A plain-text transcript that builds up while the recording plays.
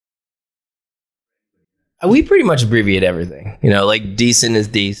We pretty much abbreviate everything. You know, like decent is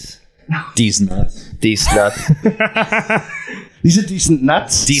dece. Decent nuts. Decent nuts. These are decent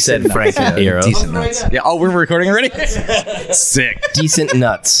nuts. Decent Frank Aero. Decent nuts. Yeah. Oh, we're recording already? Sick. Decent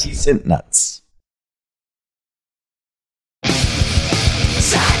nuts. Decent nuts.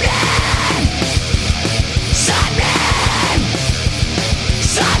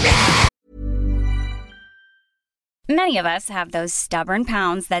 Many of us have those stubborn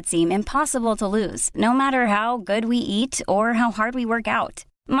pounds that seem impossible to lose, no matter how good we eat or how hard we work out.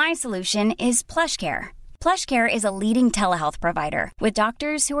 My solution is PlushCare. PlushCare is a leading telehealth provider with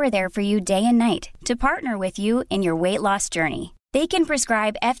doctors who are there for you day and night to partner with you in your weight loss journey. They can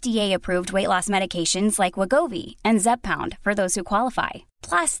prescribe FDA-approved weight loss medications like Wegovy and Zepbound for those who qualify.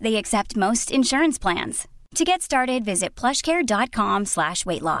 Plus, they accept most insurance plans. To get started, visit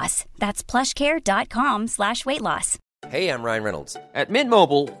plushcare.com/weightloss. That's plushcare.com/weightloss. Hey, I'm Ryan Reynolds. At Mint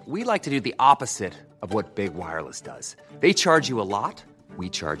Mobile, we like to do the opposite of what Big Wireless does. They charge you a lot, we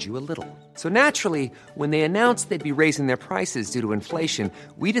charge you a little. So naturally, when they announced they'd be raising their prices due to inflation,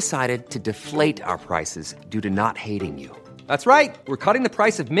 we decided to deflate our prices due to not hating you. That's right. We're cutting the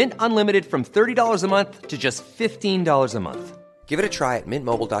price of Mint Unlimited from $30 a month to just $15 a month. Give it a try at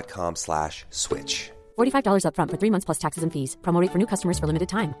mintmobile.com/switch. $45 up front for 3 months plus taxes and fees. Promo rate for new customers for limited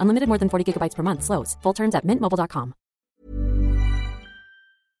time. Unlimited more than 40 gigabytes per month. Slows full terms at mintmobile.com.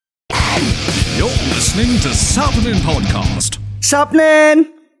 You're listening to Sappenin Podcast. Sappenin!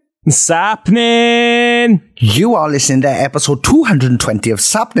 Sappenin! You are listening to episode 220 of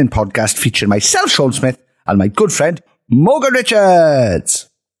Sappenin Podcast, featuring myself, Sean Smith, and my good friend, Morgan Richards.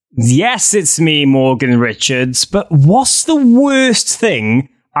 Yes, it's me, Morgan Richards, but what's the worst thing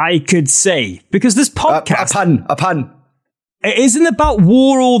I could say? Because this podcast... A pun. It isn't about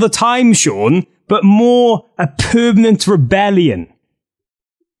war all the time, Sean, but more a permanent rebellion.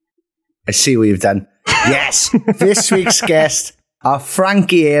 I see what you've done. Yes, this week's guest are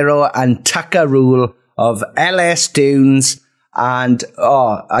Frankie Aero and Tucker Rule of LS Dunes. And,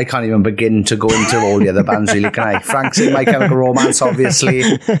 I can't even begin to go into all the other bands, really, can I? Frank's in My Chemical Romance,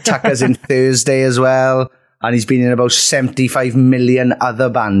 obviously. Tucker's in Thursday as well. And he's been in about 75 million other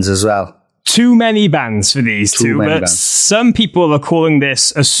bands as well. Too many bands for these two, but some people are calling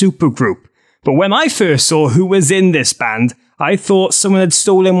this a supergroup. But when I first saw who was in this band, I thought someone had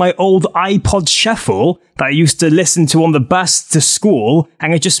stolen my old iPod Shuffle that I used to listen to on the bus to school,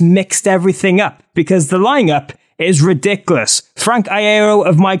 and it just mixed everything up, because the lineup is ridiculous. Frank Iero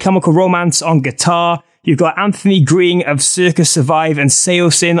of My Chemical Romance on guitar. You've got Anthony Green of Circus Survive and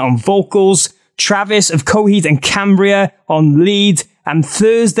Seosin on vocals. Travis of Coheed and Cambria on lead, and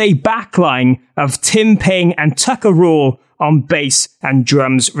Thursday backline of Tim Payne and Tucker Rule on bass and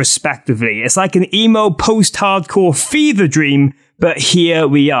drums, respectively. It's like an emo post-hardcore fever dream, but here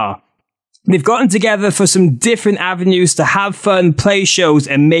we are. They've gotten together for some different avenues to have fun, play shows,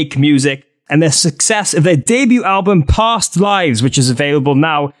 and make music, and the success of their debut album, Past Lives, which is available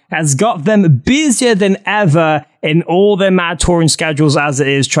now, has got them busier than ever in all their mad touring schedules as it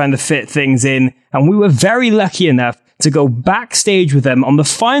is, trying to fit things in. And we were very lucky enough to go backstage with them on the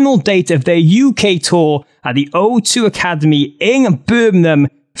final date of their UK tour at the O2 Academy in Birmingham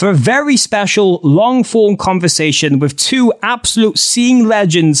for a very special long-form conversation with two absolute scene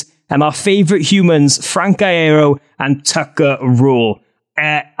legends and our favourite humans, Frank Iero and Tucker Rule.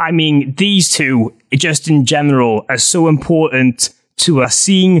 I mean, these two, just in general, are so important to our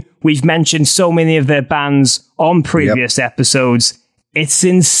scene. We've mentioned so many of their bands on previous episodes. It's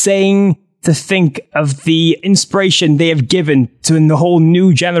insane to think of the inspiration they have given to the whole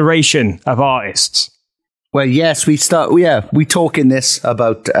new generation of artists. Well, yes, we talk in this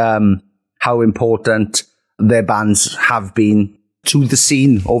about how important their bands have been to the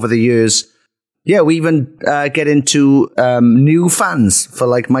scene over the years. Yeah, we even get into new fans for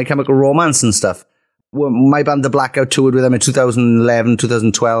like My Chemical Romance and stuff. My band, The Blackout, toured with them in 2011,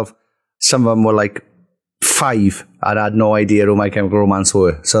 2012. Some of them were like 5 and I had no idea who My Chemical Romance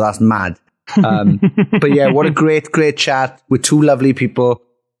were. So that's mad. But yeah, what a great chat with two lovely people.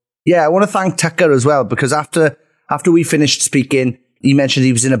 Yeah, I want to thank Tucker as well, because after we finished speaking, he mentioned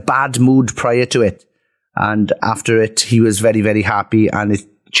he was in a bad mood prior to it. And after it, he was very, very happy, and it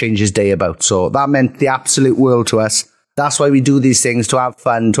changed his day about. So that meant the absolute world to us. That's why we do these things, to have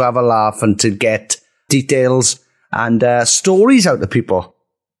fun, to have a laugh, and to get details and stories out of people.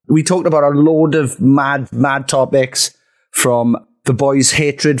 We talked about a load of mad topics, from the boys'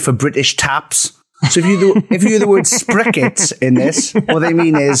 hatred for British taps. So if you hear the word sprickets in this, what they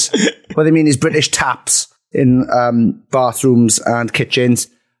mean is British taps in bathrooms and kitchens.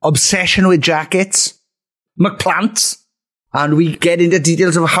 Obsession with jackets, McPlants, And we get into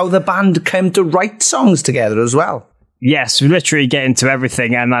details of how the band came to write songs together as well. Yes, we literally get into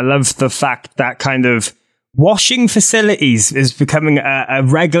everything. And I love the fact that kind of washing facilities is becoming a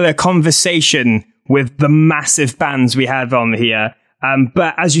regular conversation with the massive bands we have on here.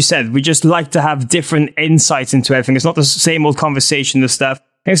 But as you said, we just like to have different insights into everything. It's not the same old conversation of stuff.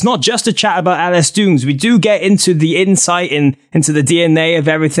 It's not just a chat about LS Dooms. We do get into the insight into the DNA of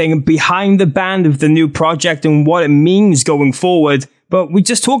everything behind the band of the new project and what it means going forward. But we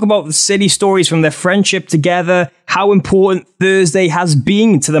just talk about the silly stories from their friendship together, how important Thursday has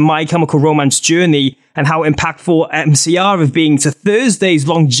been to the My Chemical Romance journey, and how impactful MCR have been to Thursday's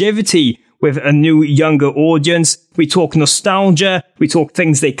longevity with a new, younger audience. We talk nostalgia, we talk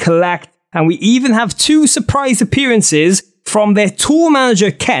things they collect, and we even have 2 surprise appearances from their tour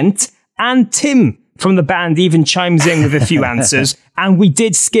manager, Kent, and Tim from the band even chimes in with a few answers. And we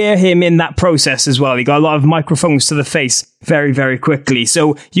did scare him in that process as well. He got a lot of microphones to the face very, very quickly.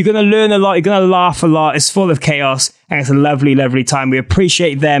 So you're going to learn a lot. You're going to laugh a lot. It's full of chaos. And it's a lovely, lovely time. We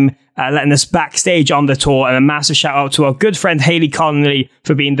appreciate them letting us backstage on the tour. And a massive shout out to our good friend, Hayley Connolly,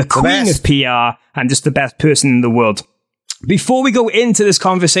 for being the queen of PR and just the best person in the world. Before we go into this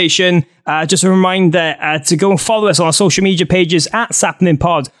conversation, just a reminder to go and follow us on our social media pages at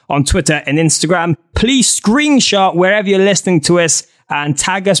SappeningPod on Twitter and Instagram. Please screenshot wherever you're listening to us and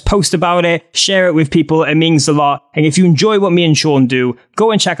tag us, post about it, share it with people. It means a lot. And if you enjoy what me and Sean do,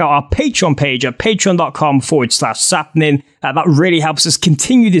 go and check out our Patreon page at patreon.com/Sappening. That really helps us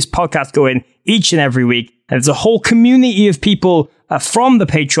continue this podcast going each and every week. And there's a whole community of people from the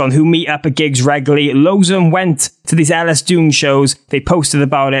Patreon who meet up at gigs regularly. Loads of them went to these LS Doom shows. They posted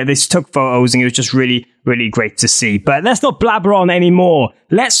about it. They took photos, and it was just really, really great to see. But let's not blabber on anymore.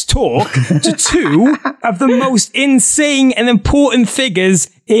 Let's talk to 2 of the most insane and important figures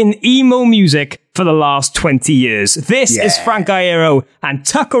in emo music for the last 20 years. This is Frank Iero and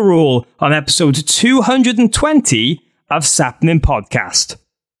Tucker Rule on episode 220 of Sappening Podcast.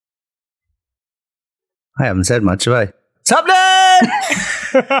 I haven't said much, have I? Sappening!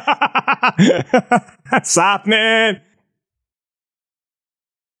 Sappening!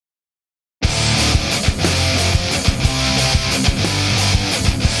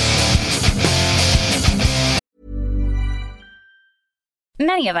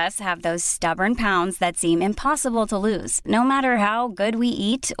 Many of us have those stubborn pounds that seem impossible to lose, no matter how good we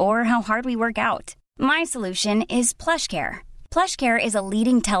eat or how hard we work out. My solution is PlushCare. PlushCare is a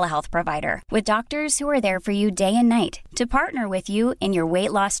leading telehealth provider with doctors who are there for you day and night to partner with you in your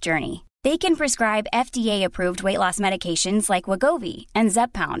weight loss journey. They can prescribe FDA-approved weight loss medications like Wegovy and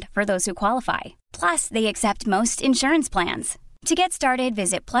Zepbound for those who qualify. Plus, they accept most insurance plans. To get started,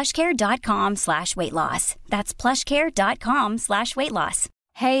 visit plushcare.com/weightloss. That's plushcare.com/weightloss.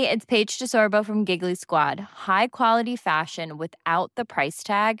 Hey, it's Paige DeSorbo from Giggly Squad. High quality fashion without the price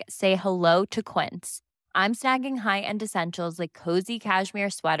tag. Say hello to Quince. I'm snagging high-end essentials like cozy cashmere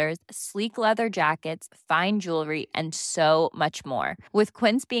sweaters, sleek leather jackets, fine jewelry, and so much more. With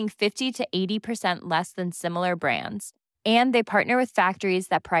Quince being 50 to 80% less than similar brands. And they partner with factories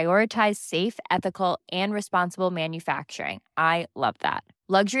that prioritize safe, ethical, and responsible manufacturing. I love that.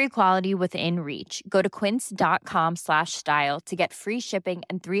 Luxury quality within reach. Go to quince.com/style to get free shipping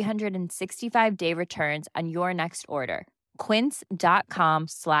and 365-day returns on your next order.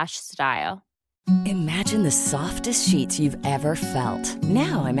 Quince.com/style. Imagine the softest sheets you've ever felt.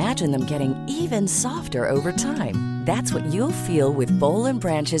 Now imagine them getting even softer over time. That's what you'll feel with Boll &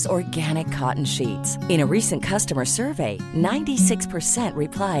 Branch's organic cotton sheets. In a recent customer survey, 96%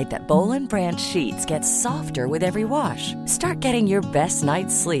 replied that Boll & Branch sheets get softer with every wash. Start getting your best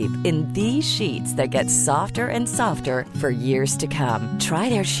night's sleep in these sheets that get softer and softer for years to come. Try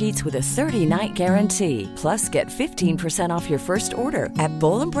their sheets with a 30-night guarantee. Plus, get 15% off your first order at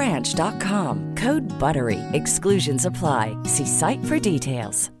bollandbranch.com. Code BUTTERY. Exclusions apply. See site for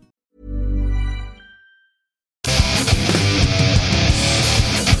details.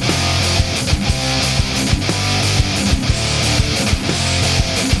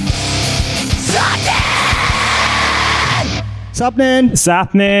 Sappening.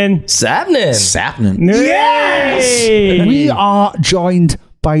 Yes! We are joined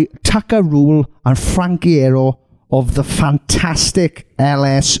by Tucker Rule and Frank Iero of the fantastic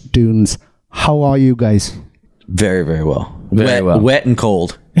LS Dooms. How are you guys? Very, very well. Very well. Wet and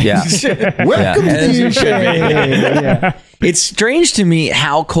cold. Yeah. Welcome to the UK. Yeah. It's strange to me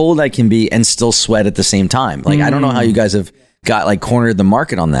how cold I can be and still sweat at the same time. Like, I don't know how you guys have got like cornered the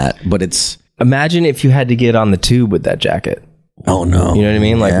market on that, but it's... Imagine if you had to get on the tube with that jacket. Oh, no. You know what I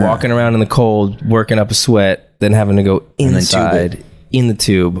mean? Like walking around in the cold, working up a sweat, then having to go inside in the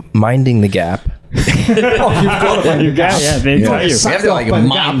tube, minding the gap. You have to like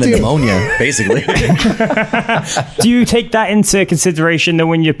mime the pneumonia, basically. Do you take that into consideration though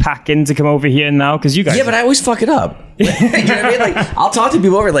when you're packing to come over here now? Because you guys, yeah, but I always fuck it up. You know what I mean? Like, I'll talk to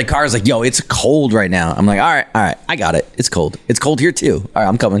people over like cars, like, yo, it's cold right now. I'm like, all right, I got it. It's cold. It's cold here too. All right,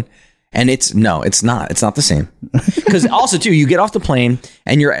 I'm coming. And it's not. It's not the same. Because also too, you get off the plane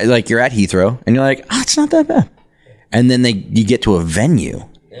and you're at Heathrow and you're like, it's not that bad. And then you get to a venue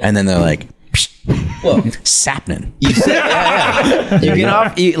and then they're like, well, sapnin. You get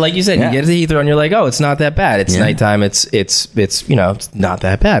off, like you said, you get to Heathrow and you're like, oh, it's not that bad. It's nighttime. It's it's not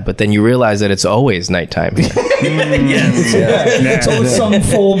that bad. But then you realize that it's always nighttime here. It's always some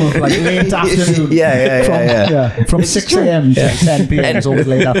form of like late afternoon. From 6 a.m. to 10 p.m. It's always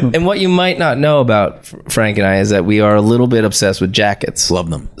late afternoon. And what you might not know about Frank and I is that we are a little bit obsessed with jackets.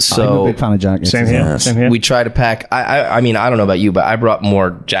 Love them. So I'm a big fan of jackets. Same here. We try to pack. I mean, I don't know about you, but I brought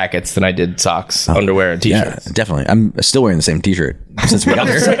more jackets than I did socks, underwear, and t-shirts. Yeah, definitely. I'm still wearing the same t-shirt since we got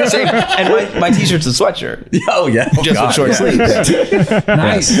here. Same. And my t-shirt's a sweatshirt. Oh yeah, just with short sleeves.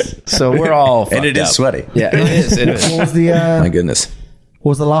 Nice. So we're all and it is up. sweaty. Yeah, it is. It is. What was the My goodness.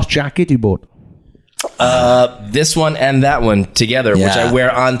 What was the last jacket you bought? This one and that one together, which I wear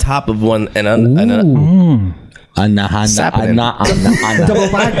on top of one and Double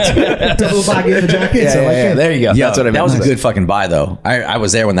bag in the jackets. I like it. there you go. Yeah, That's what I meant. That was a good fucking buy, though. I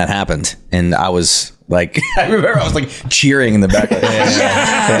was there when that happened, and I was like, I remember I was like cheering in the back. Like,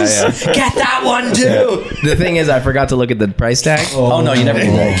 yes, get that one too. The thing is, I forgot to look at the price tag. Oh no, you never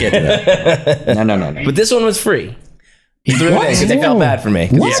do that. You can't do that. No. But this one was free. He threw it in because they felt bad for me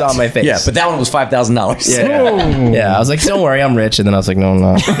because he saw my face. Yeah, but that one was $5,000. Yeah, I was like, don't worry, I'm rich. And then I was like, no, I'm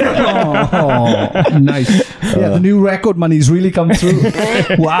not. Oh, nice. Yeah, the new record money's really come through.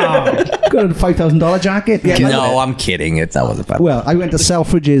 Wow. Got a $5,000 jacket. Yeah, no, I'm kidding. That wasn't $5,000. Well, I went to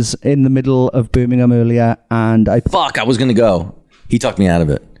Selfridges in the middle of Birmingham earlier and I was going to go. He talked me out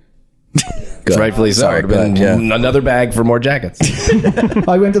of it. Rightfully so. Sorry, been another bag for more jackets.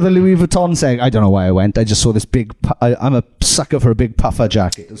 I went to the Louis Vuitton section. I don't know why I went. I just saw this big. I'm a sucker for a big puffer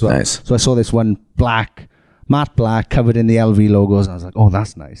jacket as well. Nice. So I saw this one matte black, covered in the LV logos. And I was like, oh,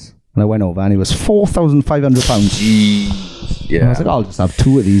 that's nice. And I went over and it was £4,500. Yeah. And I was like, I'll just have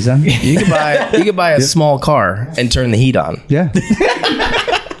two of these then. You could buy a small car and turn the heat on. Yeah.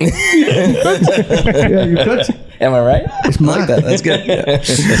 Yeah, you could. Am I right? It's mad. I like that. That's good. Yeah.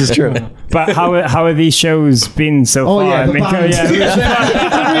 This is true. But how are these shows been so far? Yeah, the band. I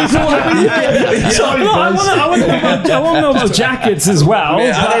want to know about jackets as well.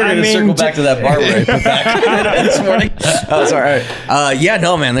 Man, I thought we were going to circle back to that bar where I put back this morning. Oh, sorry. Yeah,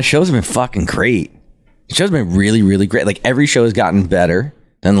 no, man, the shows have been fucking great. The show's been really, really great. Like, every show has gotten better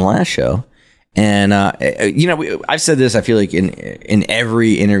than the last show. And, I've said this, I feel like in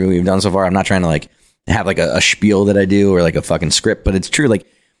every interview we've done so far. I'm not trying to like have like a spiel that I do or like a fucking script, but it's true. Like,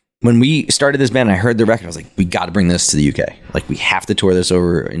 when we started this band and I heard the record, I was like, we got to bring this to the UK. Like, we have to tour this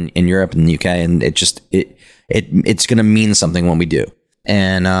over in Europe and the UK. And it's going to mean something when we do.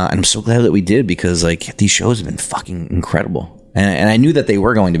 And I'm so glad that we did, because like these shows have been fucking incredible. And I knew that they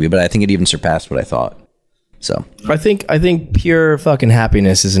were going to be, but I think it even surpassed what I thought. So I think pure fucking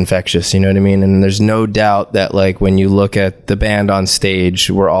happiness is infectious, you know what I mean? And there's no doubt that like when you look at the band on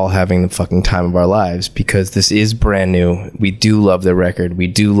stage, we're all having the fucking time of our lives, because this is brand new. We do love the record. We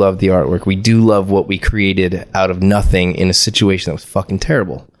do love the artwork. We do love what we created out of nothing in a situation that was fucking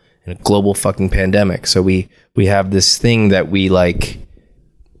terrible, in a global fucking pandemic. So we have this thing that we like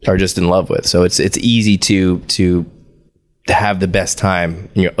are just in love with. So it's easy to have the best time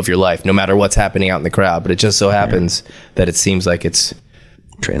of your life, no matter what's happening out in the crowd. But it just so happens that it seems like it's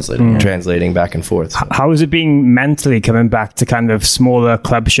translating back and forth. So. How is it being mentally coming back to kind of smaller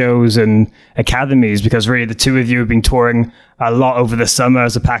club shows and academies? Because really the two of you have been touring a lot over the summer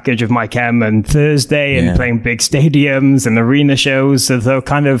as a package of Mike M and Thursday and playing big stadiums and arena shows. So they'll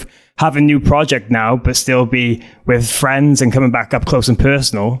kind of have a new project now, but still be with friends and coming back up close and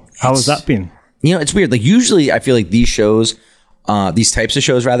personal. How has that been? You know, it's weird. Like, usually I feel like these shows, these types of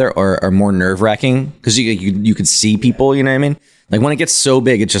shows rather, are more nerve wracking, because you can see people, you know what I mean? Like, when it gets so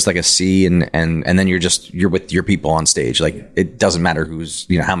big, it's just like a sea, and then you're with your people on stage. Like, it doesn't matter who's,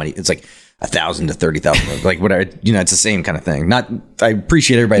 how many, it's like 1,000 to 30,000, like whatever, it's the same kind of thing. Not, I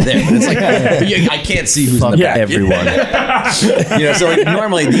appreciate everybody there, but it's like, I can't see who's in the back. Everyone. So like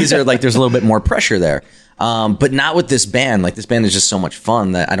normally these are like, there's a little bit more pressure there. But not with this band. Like, this band is just so much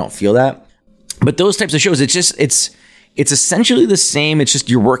fun that I don't feel that. But those types of shows, it's essentially the same. It's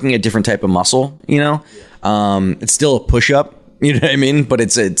just you're working a different type of muscle, It's still a push-up, You know what I mean? But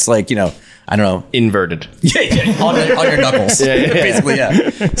it's like, you know, I don't know. Inverted. Yeah. On your knuckles. Basically, yeah.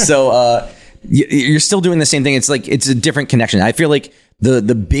 So you're still doing the same thing. It's like, it's a different connection. I feel like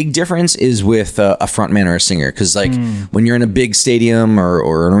the big difference is with a frontman or a singer. Cause like when you're in a big stadium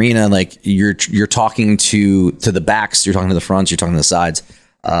or an arena, like you're talking to the backs, you're talking to the fronts, you're talking to the sides.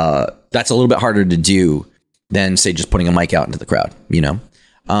 That's a little bit harder to do than say just putting a mic out into the crowd, you know?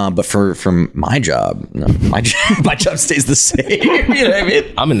 But for my job, no, my job stays the same. You know what I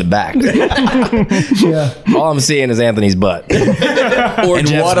mean? I'm in the back. Yeah. All I'm seeing is Anthony's butt. Or And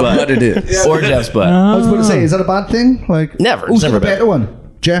Jeff's what a butt. butt it is. Or Jeff's butt. I was about to say, is that a bad thing? Like, Never. Who's Never the better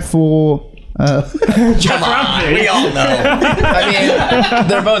one? Jeff or... Come on, we all know. I mean,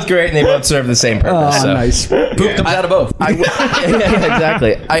 they're both great and they both serve the same purpose. Oh, so. nice. Poop comes out of both. Yeah,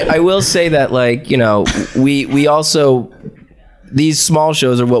 exactly. I will say that, like, you know, we also... These small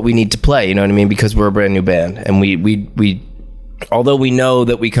shows are what we need to play, you know what I mean? Because we're a brand new band. And we although we know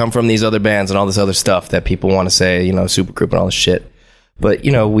that we come from these other bands and all this other stuff that people want to say, you know, supergroup and all this shit. But,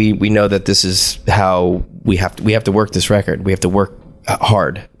 you know, we know that this is how we have to work this record. We have to work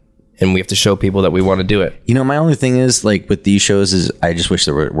hard. And we have to show people that we want to do it. You know, my only thing is, like, with these shows is I just wish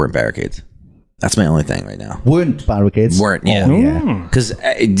there weren't barricades. That's my only thing right now. Weren't barricades? Weren't, yeah. Oh, yeah. Because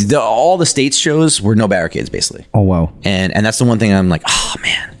all the States shows were no barricades, basically. Oh, wow. And that's the one thing I'm like, oh,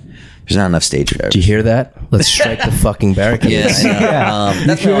 man, there's not enough stage barriers. Do you hear that? Let's strike the fucking barricades. Yeah, I know.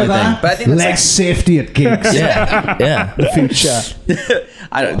 That's the only thing. But I think that's less safety at gigs. Yeah. The future.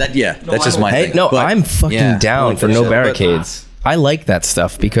 That's just my Hey, thing. no, But, I'm fucking yeah, down like for the no show, barricades. I like that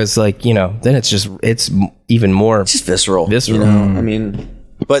stuff because, like, you know, then it's even more It's just visceral. You know? I mean,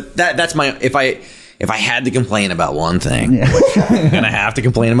 but that's my, if I had to complain about one thing, I'm going to have to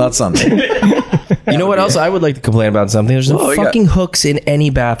complain about something. You know what else I would like to complain about? Something. There's no fucking hooks in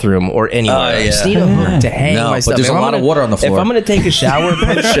any bathroom or anywhere. I just need a hook to hang my stuff. But there's a lot of water on the floor. If I'm going to take a shower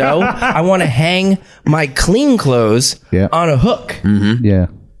post-show, I want to hang my clean clothes on a hook. Mm-hmm. Yeah.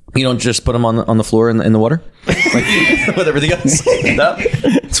 You don't just put them on the floor in the water? Like, with everything else? No?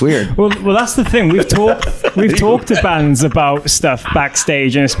 It's weird. Well, that's the thing. We've talked to bands about stuff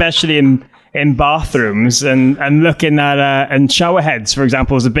backstage, and especially in bathrooms and looking at and shower heads, for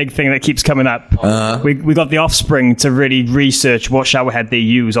example, is a big thing that keeps coming up. We got the Offspring to really research what shower head they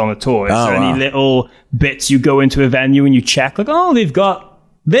use on a tour. Is there any little bits you go into a venue and you check, like, oh, they've got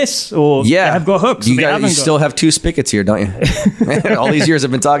this, or they have got hooks. You still have two spigots here, don't you? All these years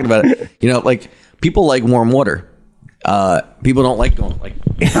I've been talking about it. You know, like, people like warm water. People don't like going like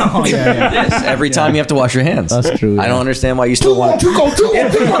this every time you have to wash your hands. That's true. I don't understand why you still want to. What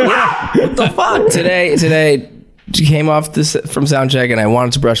the fuck? Today came off from soundcheck and I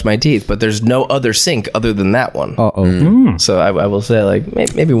wanted to brush my teeth, but there's no other sink other than that one. So I will say, like,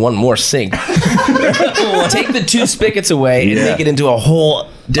 maybe one more sink. Take the two spigots away and make it into a whole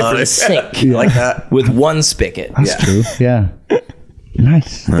different sink. Like that with one spigot. That's true. Yeah.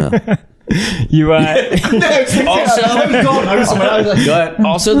 Nice. You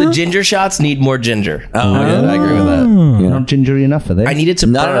Also, the ginger shots need more ginger. Oh, yeah, I agree with that. Yeah. Not gingery enough, are they? I need it to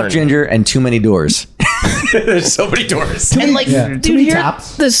Not burn. enough ginger and too many doors. There's so many doors. And like, Too dude, many here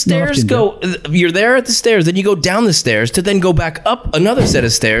taps. the stairs Not enough go. You're there at the stairs, then you go down the stairs to then go back up another set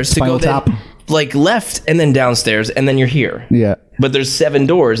of stairs to Spinal go then, tap. like left and then downstairs, and then you're here. Yeah. But there's 7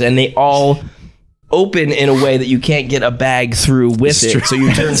 doors, and they all open in a way that you can't get a bag through with it. true. So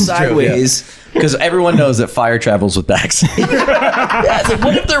you turn sideways. Because everyone knows that fire travels with bags. Yeah, it's like,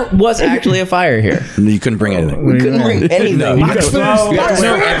 what if there was actually a fire here? You couldn't bring anything. We couldn't bring anything. No. We You have to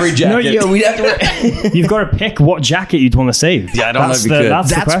wear every jacket. we'd have to wear. You've got to pick what jacket you'd want to save. Yeah, I don't know if you could.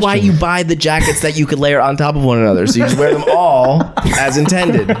 That's why you buy the jackets that you could layer on top of one another. So you just wear them all as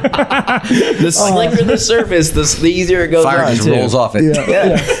intended. The slicker the surface, the easier it goes Fire on. just too. rolls off it.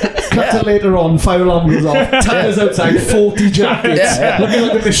 Cut to later on, fire alarm goes off. Tyler's outside, 40 jackets. Looking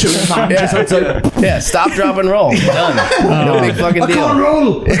like a Michelin man just outside. Yeah, stop, drop, and roll. Done. No big fucking I deal. can't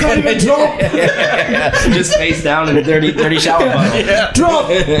roll. I can't even drop. Just face down in a dirty shower bottle. Drop.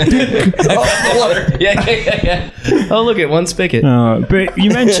 Yeah. Oh, look at one spigot. But you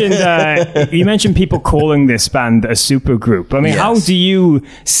mentioned people calling this band a supergroup. I mean, how do you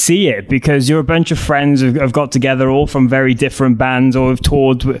see it? Because you're a bunch of friends who have got together all from very different bands or have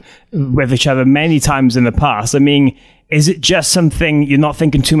toured with each other many times in the past. I mean, is it just something you're not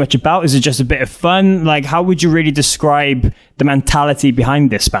thinking too much about? Is it just a bit of fun? Like, how would you really describe the mentality behind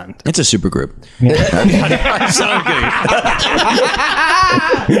this band? It's a supergroup. Sound good.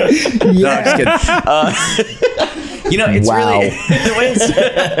 No, I'm just kidding. You know, it's really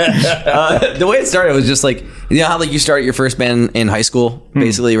the way it started was just like, you know how like you start your first band in high school,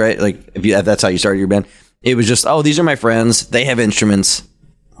 basically, right? Like if that's how you started your band. It was just, oh, these are my friends. They have instruments.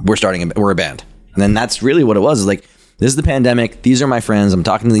 We're a band. And then that's really what it was. It's like, this is the pandemic. These are my friends. I'm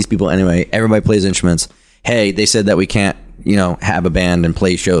talking to these people anyway. Everybody plays instruments. Hey, they said that we can't, have a band and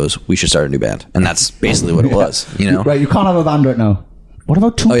play shows. We should start a new band. And that's basically what it was, Right, you can't have a band right now. What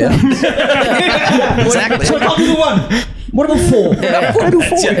about two bands? Exactly. So I can't do one. What about four? I do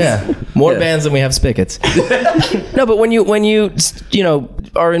four. Yeah. More bands than we have spigots. No, but when you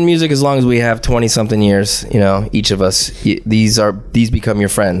are in music as long as we have 20 something years, each of us, these become your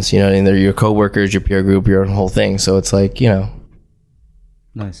friends, and they're your coworkers, your peer group, your whole thing. So it's like,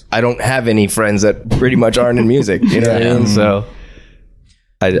 Nice. I don't have any friends that pretty much aren't in music, you know what I mean? So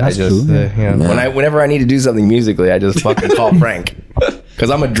I just, whenever I need to do something musically, I just fucking call Frank. Because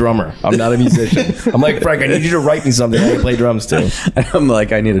I'm a drummer. I'm not a musician. I'm like, Frank, I need you to write me something I can play drums to. And I'm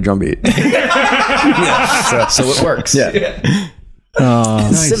like, I need a drum beat. So it works. Yeah.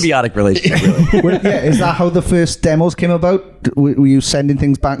 Nice. Symbiotic relationship, really. Is that how the first demos came about? Were you sending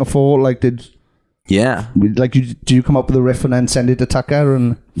things back and forth? Did you come up with a riff and then send it to Tucker?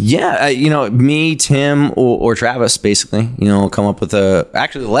 And me, Tim, or Travis, basically, come up with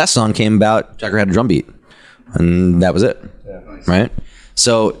actually the last song came about, Tucker had a drum beat, and that was it. Yeah, nice. Right?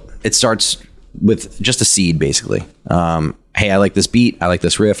 So it starts with just a seed, basically. Hey, I like this beat. I like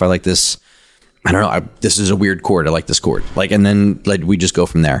this riff. I like this. I don't know. This is a weird chord. I like this chord. And then we just go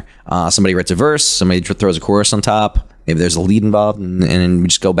from there. Somebody writes a verse. Somebody throws a chorus on top. Maybe there's a lead involved, and then we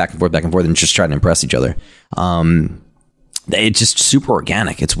just go back and forth, and just try to impress each other. It's just super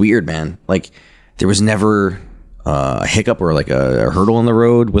organic. It's weird, man. There was never a hiccup or a hurdle in the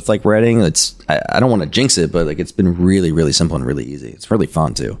road with writing. I don't want to jinx it, but it's been really, really simple and really easy. It's really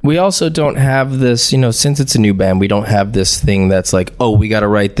fun too. We also don't have this, since it's a new band, we don't have this thing that's like, oh, we got to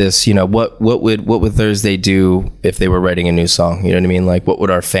write this. What would Thursday do if they were writing a new song? You know what I mean? What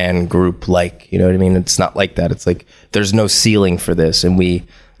would our fan group like? You know what I mean? It's not like that. It's like there's no ceiling for this, and we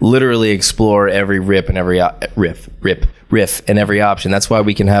literally explore every riff and every riff and every option. That's why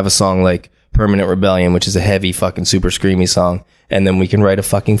we can have a song like Permanent Rebellion, which is a heavy fucking super screamy song, and then we can write a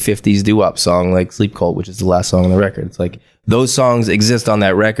fucking 50s doo-wop song like Sleep Cold, which is the last song on the record. It's like those songs exist on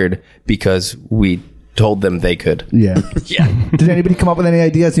that record because we told them they could. Yeah. Did anybody come up with any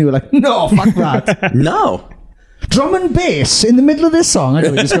ideas and you were like, no, fuck that? No. Drum and bass in the middle of this song. I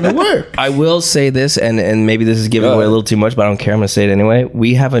don't think it's going to work. I will say this, and maybe this is giving away a little too much, but I don't care. I'm going to say it anyway.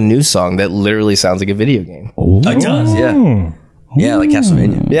 We have a new song that literally sounds like a video game. Oh, it does, yeah. Yeah, like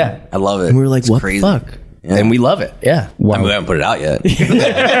Castlevania. Yeah. I love it. And we were like, what the fuck? Yeah. And we love it. Yeah. Wow. We haven't put it out yet.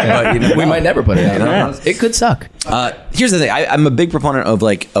 But, we might never put it out. It could suck. Here's the thing. I'm a big proponent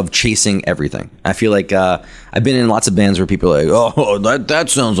of chasing everything. I feel like I've been in lots of bands where people are like, oh, that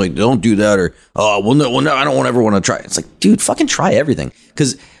sounds like, don't do that. Or, oh, well, no, I don't ever want to try it. It's like, dude, fucking try everything.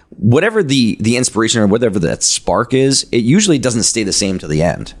 Because whatever the inspiration or whatever that spark is, it usually doesn't stay the same to the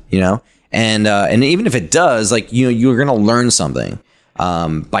end, And even if it does, you're going to learn something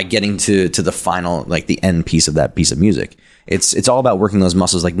by getting to the final, the end piece of that piece of music. It's all about working those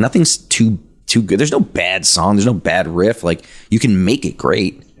muscles. Nothing's too good. There's no bad song. There's no bad riff. You can make it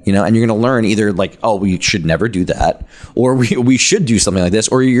great, and you're going to learn either oh, we should never do that, or we should do something like this,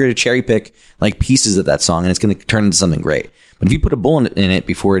 or you're going to cherry pick pieces of that song and it's going to turn into something great. But if you put a bullet in it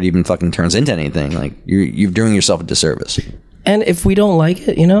before it even fucking turns into anything, you're doing yourself a disservice. And if we don't like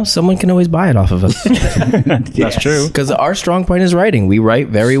it, someone can always buy it off of us. That's true. Because our strong point is writing. We write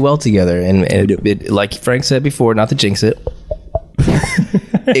very well together. And it, like Frank said before, not to jinx it,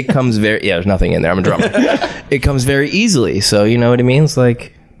 it comes there's nothing in there. I'm a drummer. It comes very easily. So, you know what I mean? It's I'm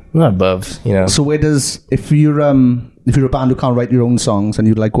not above, So where does, if you're a band who can't write your own songs and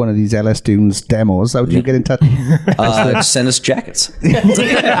you'd like one of these LS Dunes demos, how do you get in touch? Send us jackets. Send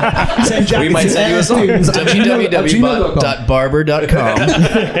jackets. We might send you a song.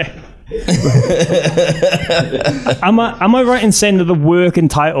 www.barber.com. Am I right in saying that the working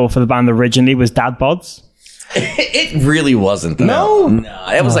title for the band originally was Dad Bods? It really wasn't. No,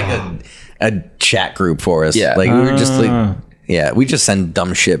 it was a chat group for us. Yeah, we were just yeah, we just send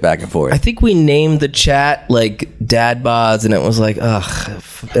dumb shit back and forth. I think we named the chat Dad Bods, and it was ugh.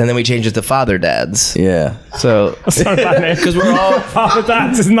 And then we changed it to Father Dads. Yeah. So that's not a bad name. Because we're all Father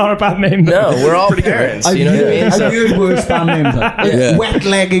Dads is not a bad name. No, we're all parents. You know what I mean? I've heard worse band names. Wet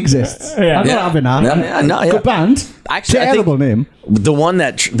Leg exists. Yeah. I'm not having that. No, Good band. Actually, terrible name. The one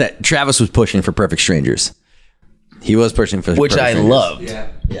that Travis was pushing for Perfect Strangers. He was pushing for which I loved. Yeah.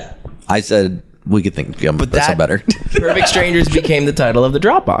 I said we could think that's better. Perfect Strangers became the title of the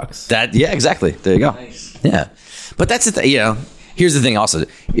Dropbox. Yeah, exactly. There you go. Nice. Yeah. But that's the thing, here's the thing also.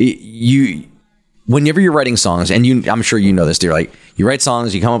 whenever you're writing songs, and I'm sure you know this, dude. Like you write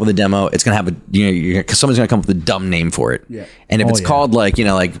songs, you come up with a demo. It's gonna have someone's gonna come up with a dumb name for it. Yeah. And if it's called like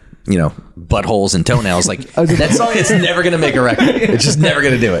buttholes and toenails, like that song, it's never gonna make a record. It's just never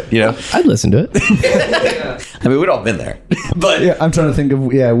gonna do it. I'd listen to it. I mean, we'd all been there, but yeah, I'm trying to think of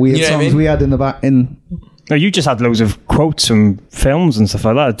weird songs we had in the back in. No, you just had loads of quotes from films and stuff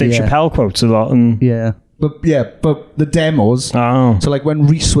like that. Dave Chappelle quotes a lot, and but the demos. Oh, so like when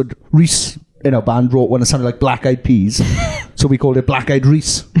Reese in our band wrote one that sounded like Black Eyed Peas, so we called it Black Eyed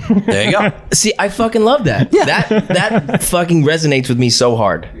Reese. There you go. See, I fucking love that. Yeah. That fucking resonates with me so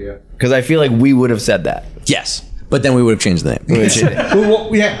hard. Yeah. Because I feel like we would have said that. Yes. But then we would have changed the name.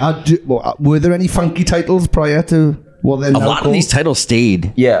 Were there any funky titles prior to what they're now called? A lot of these titles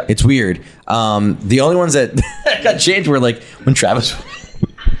stayed. Yeah. It's weird. The only ones that got changed were like when Travis...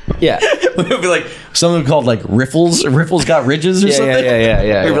 Yeah. It would be like something called like Riffles. Riffles got ridges or something.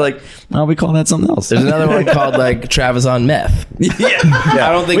 Yeah. We'd be like, oh, we call that something else. There's another one called like Travis on meth.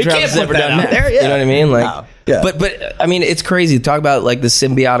 I don't think Travis has ever done meth. There, you know what I mean? Like, but I mean, it's crazy to talk about like the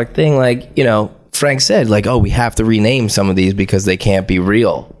symbiotic thing. Like, Frank said like, oh, we have to rename some of these because they can't be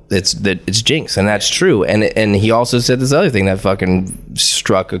real. It's Jinx, and that's true. And he also said this other thing that fucking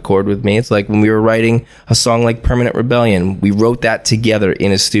struck a chord with me. It's like when we were writing a song like Permanent Rebellion, we wrote that together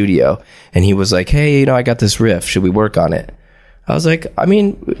in a studio, and he was like, hey, I got this riff, should we work on it? I was like, I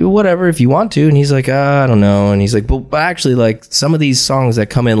mean, whatever, if you want to. And he's like, I don't know. And he's like, but actually, like, some of these songs that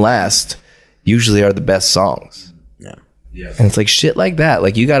come in last usually are the best songs. Yeah. And it's like shit like that.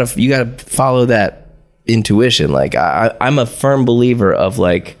 Like you gotta follow that intuition. Like I'm a firm believer of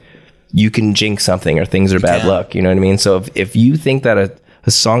like, you can jinx something or things are bad luck. You know what I mean? So if you think that a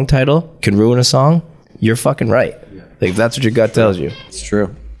song title can ruin a song, you're fucking right. Yeah. Like that's what your gut tells you. It's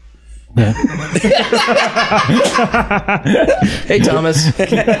true. Yeah. Hey, Thomas.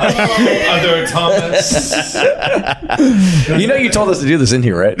 Other Thomas. You told us to do this in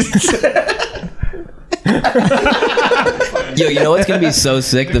here, right? Yo, you know what's gonna be so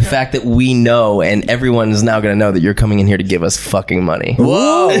sick? The fact that we know and everyone is now gonna know that you're coming in here to give us fucking money.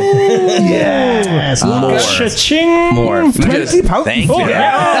 Whoa! Yes, more. Cha-ching. More. £20. Thank you.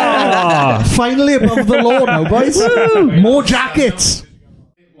 Yeah. Finally above the law now, boys. More jackets.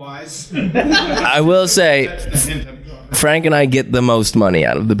 I will say, Frank and I get the most money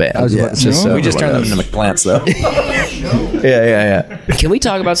out of the band. We just turn them into McPlants, though. Yeah. Can we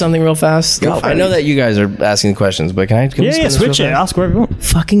talk about something real fast? I know that you guys are asking questions, but can we switch it? Ask whatever you want.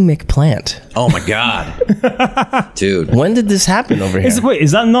 Fucking McPlant. Oh my god, dude! When did this happen over here?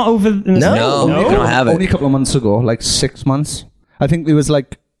 Is that not over? No, we don't have it. Only a couple of months ago, like 6 months. I think it was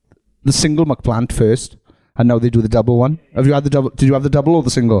like the single McPlant first. And now they do the double one. Have you had the double? Did you have the double or the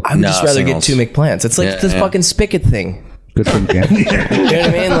single? I would just rather get two McPlants. It's like this fucking spigot thing. Good thinking. You know what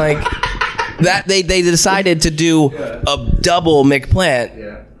I mean? Like that they decided to do a double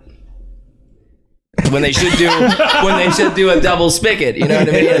McPlant when they should do a double spigot. You know what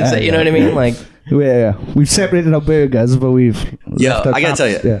I mean? You know what I mean? Like we've separated our burgers, but we've I gotta tell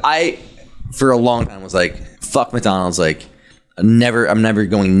you, I for a long time was like, fuck McDonald's. Like I'm never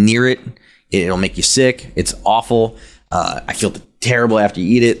going near it. It'll make you sick. It's awful. I feel terrible after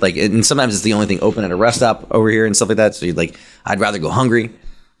you eat it. Like, and sometimes it's the only thing open at a rest stop over here and stuff like that. So you'd like, I'd rather go hungry.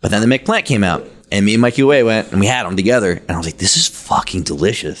 But then the McPlant came out, and me and Mikey Way went, and we had them together. And I was like, this is fucking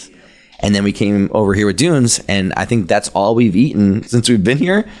delicious. And then we came over here with Dunes, and I think that's all we've eaten since we've been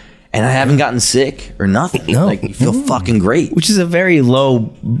here. And I haven't gotten sick or nothing. No. Like, you feel fucking great. Which is a very low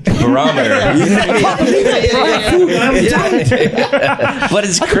barometer. But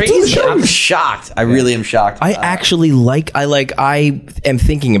it's crazy. I'm shocked. I really am shocked. I am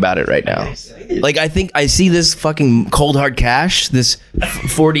thinking about it right now. Like, I think I see this fucking cold hard cash, this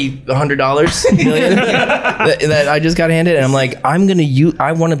 $100 million that I just got handed, and I'm like, I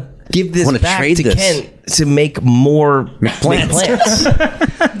want to give this back to Kent to make more McPlants.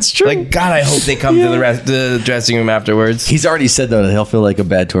 It's true. Like, God, I hope they come to the dressing room afterwards. He's already said, though, that he'll feel like a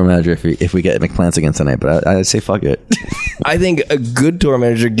bad tour manager if we get McPlants again tonight, but I'd say fuck it. I think a good tour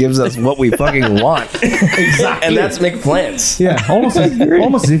manager gives us what we fucking want. Exactly. And that's McPlants. Yeah, almost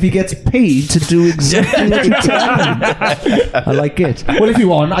as if he gets paid to do exactly what you tell him. I like it. Well, if you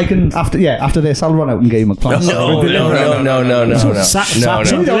want, I can, after this, I'll run out and get you McPlants. No.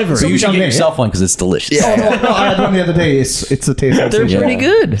 So you should get yourself one because it's delicious. Yeah. No, I had one the other day. It's a taste. They're pretty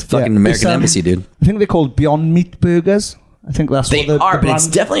good. It's fucking American Embassy, dude. I think they're called Beyond Meat burgers. I think that's what they are, but it's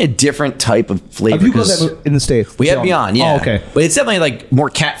definitely a different type of flavor. Have you got them in the States? We have Beyond, yeah. Oh, okay. But it's definitely like more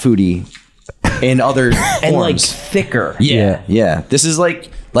cat foody in other and forms. Like thicker. Yeah. This is like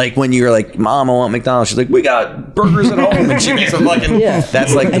Like when you're like, Mom, I want McDonald's. She's like, we got burgers at home, and she makes a fucking.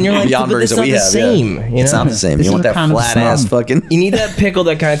 That's like and you're like, beyond but burgers it's that not we the have. same. Yeah. You know? It's not the same. This You want is a that pan of flat ass slam. fucking. You need that pickle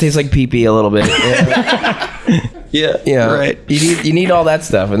that kind of tastes like pee-pee a little bit. Yeah, right. You need all that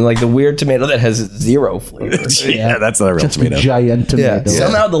stuff, and like the weird tomato that has zero flavor. Yeah, that's not a real Just tomato. a giant tomato.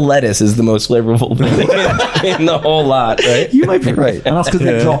 Somehow the lettuce is the most flavorful thing in the whole lot, right? You might be right. And that's because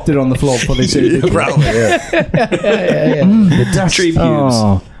they dropped it on the floor before they said it. Probably. Yeah. The dust. Tree pubes.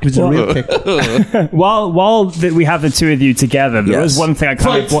 Oh, it was a real kick. While we have the two of you together, there was one thing I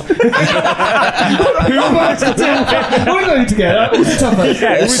kind of. We're going together.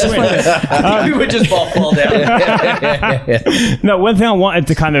 We would just fall down. No, one thing I wanted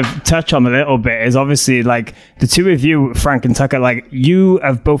to kind of touch on a little bit is obviously like the two of you, Frank and Tucker, like you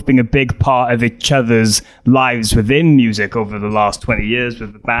have both been a big part of each other's lives within music over the last 20 years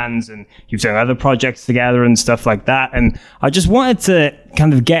with the bands, and you've done other projects together and stuff like that. And I just wanted to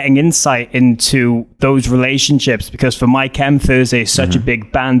kind of getting insight into those relationships, because for My Chem Thursday is such a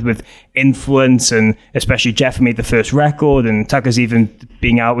big band with influence, and especially Jeff made the first record, and Tucker's even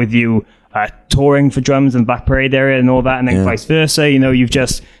being out with you touring for drums in Black Parade area and all that, and then vice versa. You know, you've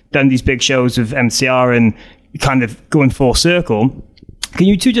just done these big shows with MCR and kind of going full circle. Can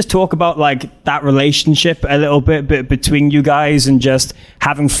you two just talk about like that relationship a little bit between you guys, and just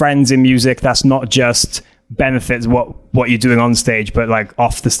having friends in music that's not just benefits what you're doing on stage, but like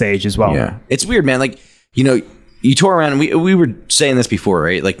off the stage as well? Yeah, it's weird, man. Like, you know, you tour around, and we were saying this before,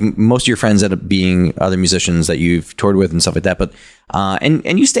 right? Like most of your friends end up being other musicians that you've toured with and stuff like that. But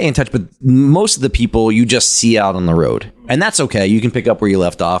and you stay in touch, but most of the people you just see out on the road, and that's okay. You can pick up where you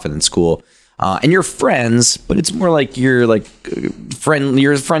left off, and it's cool. And you're friends, but it's more like you're like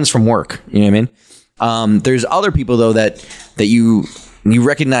you're friends from work. You know what I mean? There's other people though that you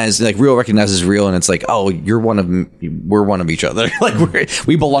recognize, like real recognizes real, and it's like, oh, we're one of each other. Like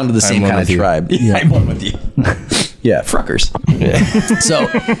we belong to the same kind of tribe. Yeah, I'm one with you. Yeah, Fruckers. Yeah. So,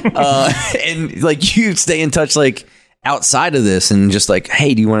 and like you stay in touch like outside of this, and just like,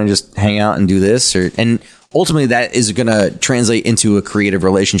 hey, do you want to just hang out and do this? And ultimately that is going to translate into a creative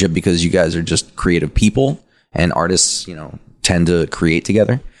relationship, because you guys are just creative people, and artists, you know, tend to create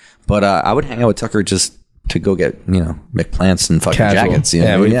together. But I would hang out with Tucker just to go get, you know, McPlants and fucking jackets. You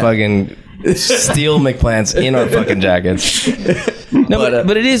know? We fucking steal McPlants in our fucking jackets. No,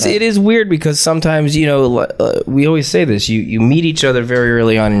 but it is weird, because sometimes, you know, we always say this, you meet each other very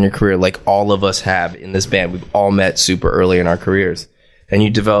early on in your career, like all of us have in this band. We've all met super early in our careers, and you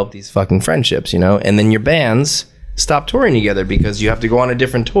develop these fucking friendships, you know, and then your bands stop touring together because you have to go on a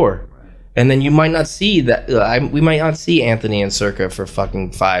different tour. And then you might not see that, we might not see Anthony and Circa for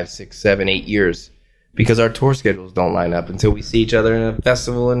fucking 5, 6, 7, 8 years, because our tour schedules don't line up until we see each other in a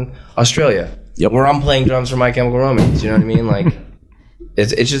festival in Australia. Yep. Where I'm playing drums for My Chemical Romance. You know what I mean? Like,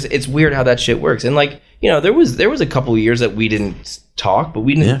 it's weird how that shit works. And like, you know, there was a couple of years that we didn't talk, but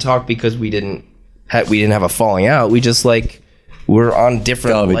we didn't talk because we didn't have a falling out. We just like, we're on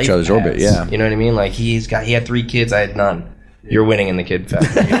different life each other's paths. orbit. Yeah. You know what I mean? Like he had 3 kids, I had none. You're winning in the kid factor.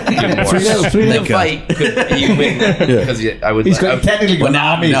 Three fight, you win because I would. He's technically got an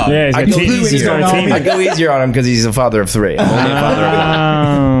army. Yeah, he's got a team. I go easier on him because he's a father of 3. I'm only a father of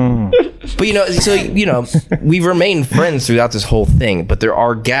 1. But you know, so you know, we've remained friends throughout this whole thing. But there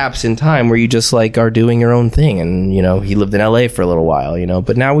are gaps in time where you just like are doing your own thing. And you know, he lived in LA for a little while. You know,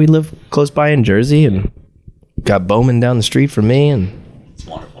 but now we live close by in Jersey, and got Bowman down the street from me, and it's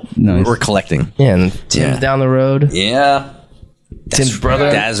wonderful. Nice. We're collecting. Yeah, and Tim's down the road. Yeah. Tim's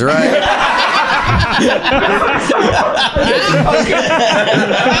brother. That's right.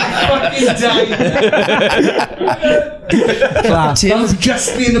 Tim's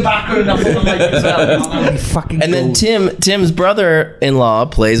just be in the background. And then Tim's brother-in-law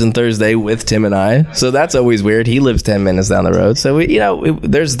plays on Thursday with Tim and I, so that's always weird. He lives 10 minutes down the road, so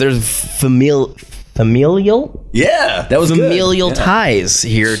there's familial. Yeah, that was familial ties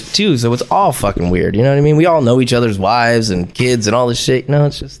here too. So it's all fucking weird. You know what I mean? We all know each other's wives and kids and all this shit. You know,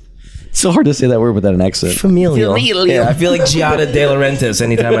 it's just so hard to say that word without an accent. Familial. Yeah, I feel like Giada De Laurentiis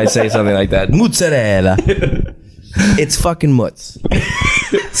anytime I say something like that. Mozzarella. It's fucking mutz.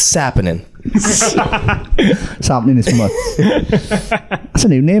 Sappening. Sappening is mutz. That's a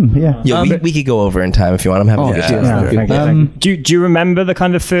new name. Yeah. Yo, we could go over in time if you want. I'm having a good Do you remember the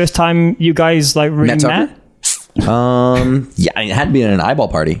kind of first time you guys like really met? Yeah, it had to be in an eyeball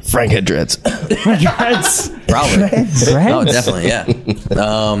party. Frank had dreads. Dreads? Probably. Dreads? Oh, definitely, yeah.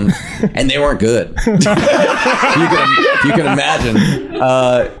 And they weren't good. you can imagine.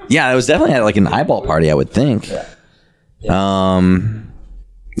 Yeah, it was definitely at like an eyeball party, I would think.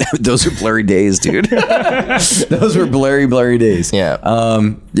 Those are blurry days, dude. Those were blurry days. Yeah.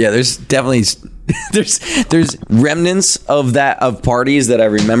 There's definitely there's remnants of parties that I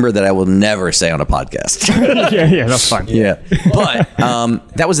remember that I will never say on a podcast. yeah, that's fine. Yeah. But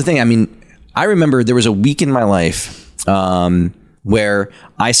that was the thing. I mean, I remember there was a week in my life where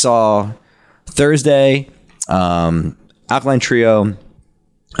I saw Thursday, Alkaline Trio,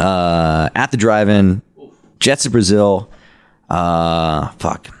 At the Drive-In, Jets of Brazil,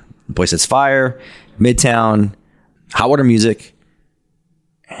 Boy Sets Fire, Midtown, Hot Water Music,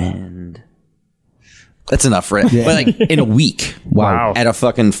 and that's enough, right? Yeah. But like in a week. Wow. At a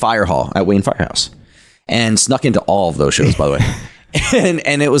fucking fire hall at Wayne Firehouse. And snuck into all of those shows, by the way.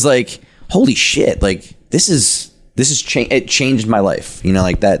 and it was like, holy shit, like this is it changed my life. You know,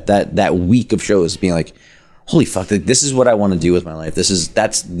 like that week of shows being like, holy fuck, like, this is what I want to do with my life. These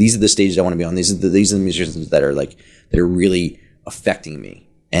are the stages I want to be on. These are the musicians that are really affecting me.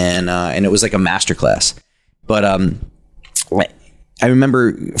 And it was like a masterclass. But I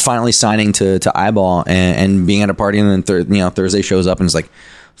remember finally signing to Eyeball and being at a party, and then Thursday shows up and it's like,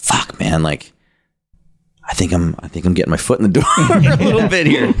 fuck, man, like I think I'm getting my foot in the door a little bit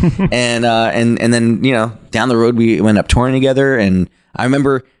here. And then, down the road we went up touring together, and I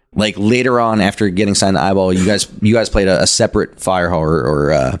remember like later on after getting signed to Eyeball, you guys played a separate fire hall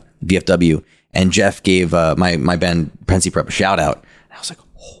or VFW, and Jeff gave my band Pensy Prep a shout out. And I was like,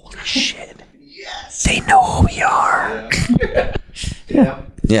 holy shit. Yes. They know who we are.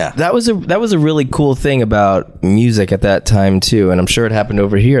 Yeah. That was a really cool thing about music at that time too, and I'm sure it happened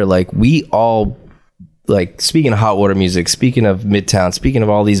over here. Like we all, like, speaking of Hot Water Music, speaking of Midtown, speaking of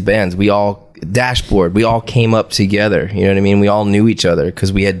all these bands, we all Dashboard, we all came up together. You know what I mean? We all knew each other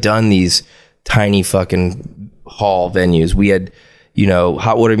because we had done these tiny fucking hall venues. We had,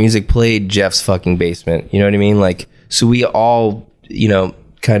 Hot Water Music played Jeff's fucking basement. You know what I mean? Like, so we all,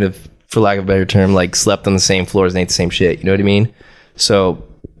 kind of, for lack of a better term, like slept on the same floors and ate the same shit. You know what I mean? So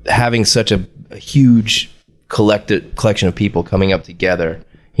having such a huge collection of people coming up together,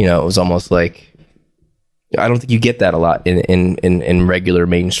 it was almost like, I don't think you get that a lot in regular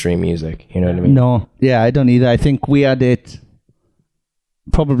mainstream music. You know what I mean? No. Yeah, I don't either. I think we had it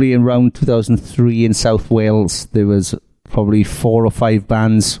probably around 2003 in South Wales. There was probably 4 or 5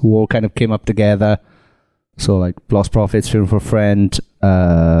 bands who all kind of came up together. So like Lost Prophets, Fearing for a Friend,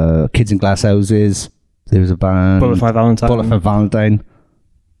 Kids in Glass Houses. There was a band. Bulletfly Valentine.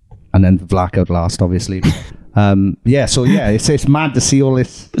 And then the Blackout last, obviously. It's mad to see all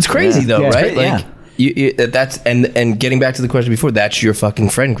this. It's crazy though, right? Like, yeah. That's and getting back to the question before, that's your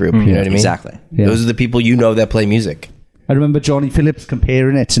fucking friend group. You know what I mean? Exactly. Yeah. Those are the people that play music. I remember Johnny Phillips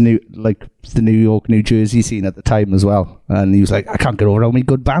comparing it to the New York, New Jersey scene at the time as well, and he was like, "I can't get over how many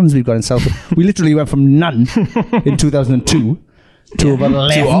good bands we've got in South." We literally went from none in 2002 to about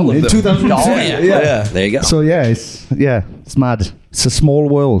 11 in 2002. Yeah, there you go. So it's mad. It's a small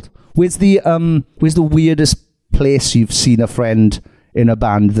world. Where's the weirdest place you've seen a friend in a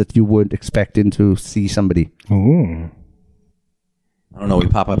band that you weren't expecting to see somebody? Ooh. I don't know. We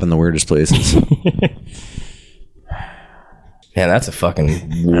pop up in the weirdest places. Man, that's a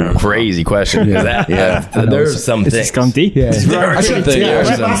fucking crazy question. There's some things. It's gone deep. Yeah. I should have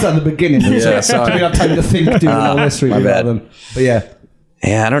asked that at the beginning. Sorry. We have time to think, doing all this. My bad. But yeah.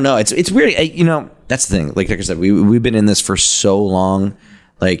 Yeah, I don't know. It's weird. That's the thing. Like I said, we've been in this for so long.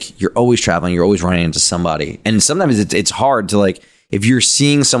 Like, you're always traveling. You're always running into somebody. And sometimes it's hard to, like, if you're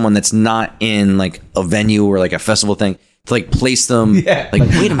seeing someone that's not in, like, a venue or, like, a festival thing, to, like, place them. Yeah. Like,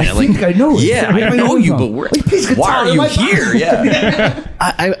 wait a minute. I think I know it. Yeah, I know you, but why are you here? Yeah.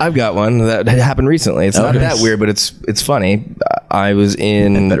 I've got one that happened recently. It's not that weird, but it's funny. I was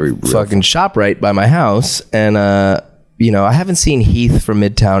in fucking ShopRite by my house, and, I haven't seen Heath from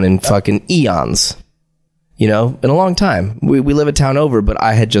Midtown in fucking eons. In a long time. We live a town over, but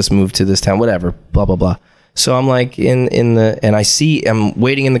I had just moved to this town, whatever, blah, blah, blah. So I'm like I'm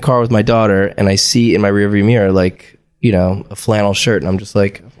waiting in the car with my daughter, and I see in my rearview mirror, like, a flannel shirt, and I'm just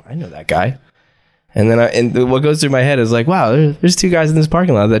like, I know that guy. And then what goes through my head is like, wow, there's 2 guys in this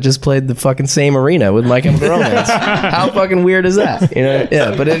parking lot that just played the fucking same arena with My Chemical Romance. How fucking weird is that?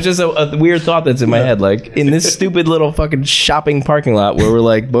 Yeah, but it's just a weird thought that's in my head. Like, in this stupid little fucking shopping parking lot where we're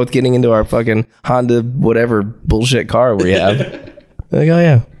like both getting into our fucking Honda whatever bullshit car we have. Like, oh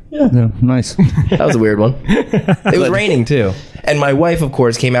yeah. Yeah, nice. That was a weird one. It was raining too. And my wife, of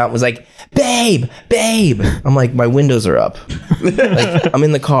course, came out and was like, babe. I'm like, my windows are up. Like, I'm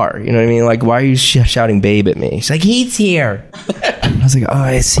in the car. You know what I mean? Like, why are you shouting babe at me? She's like, He's here. I was like, oh,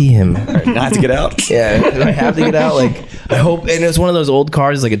 I see him. I have to get out. Yeah, do I have to get out? Like, I hope. And it was one of those old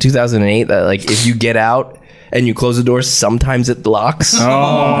cars, like a 2008, that, like, if you get out and you close the door, sometimes it locks.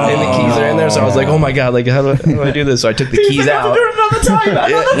 And the keys are in there. So I was like, oh my God, like how do I do this? So I took the keys out. Another time.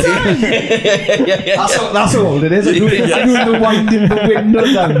 That's how old it is. I do the winding the window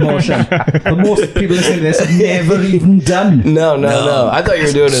down motion. But most people listening to this have never even done. No. I thought you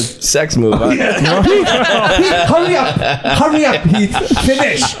were doing a sex move. Heath, hurry up, Heath.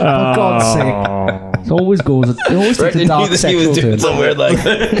 Finish. For God's sake. It always takes a dark sexual turn. Some weird like.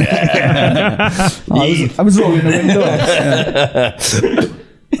 I was rolling the window.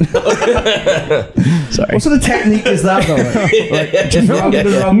 Sorry. What sort of technique is that though? Like, just round and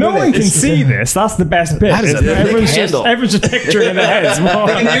round No with one it. can see this. That's the best bit. That is a thick handle. Everyone's just picturing in their heads.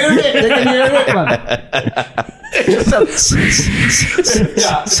 They can hear it, man.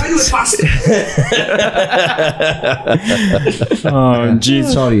 Oh,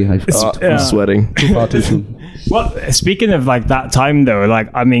 jeez. Sorry, I'm sweating. too far too soon. Well, speaking of like that time though, like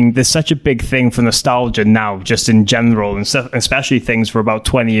I mean, there's such a big thing for nostalgia now, just in general, and stuff, especially things for about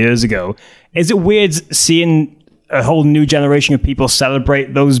 20 years ago. Is it weird seeing a whole new generation of people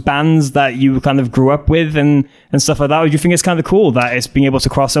celebrate those bands that you kind of grew up with and stuff like that? Or do you think it's kind of cool that it's being able to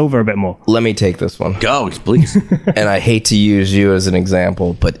cross over a bit more? Let me take this one. Go, please. And I hate to use you as an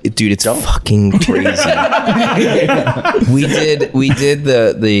example, but dude, it's fucking crazy. we did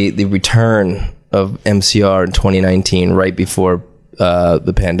the return of MCR in 2019, right before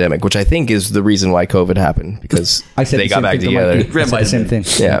the pandemic, which I think is the reason why COVID happened, because they got back together. I said the same thing.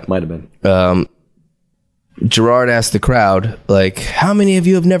 Yeah, might have been. Gerard asked the crowd, like, how many of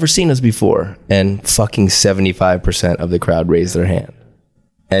you have never seen us before? And fucking 75% of the crowd raised their hand.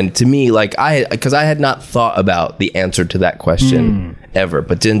 And to me, like, because I had not thought about the answer to that question ever,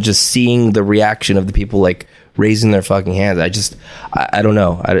 but then just seeing the reaction of the people, like, raising their fucking hands, I don't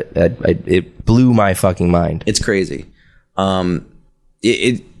know. It blew my fucking mind. It's crazy.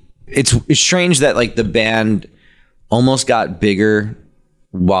 It's strange that, like, the band almost got bigger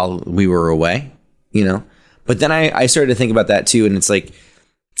while we were away, you know? But then I started to think about that too, and it's like,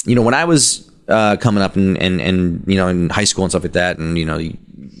 you know, when I was coming up and you know, in high school and stuff like that, and you know, you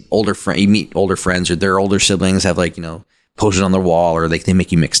meet older friends or their older siblings have, like, you know, posters on their wall, or like they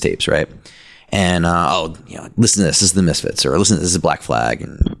make you mixtapes, right? And you know, listen to this is the Misfits, or listen to this is Black Flag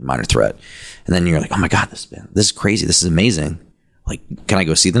and Minor Threat, and then you're like, oh my God, this is crazy, this is amazing. Like, can I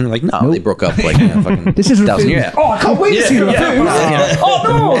go see them? They're like, no, They broke up like, you know, fucking This is 1,000 years. Oh, I can't wait to see them. Oh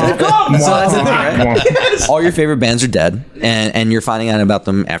no, they've gone. So that's the thing, right? Yes. All your favorite bands are dead, and you're finding out about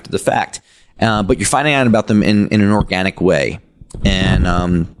them after the fact. But you're finding out about them in an organic way. And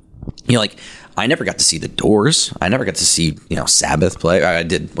you know, like, I never got to see the Doors. I never got to see, you know, Sabbath play. I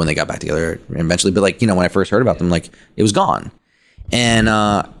did when they got back together eventually, but, like, you know, when I first heard about them, like, it was gone.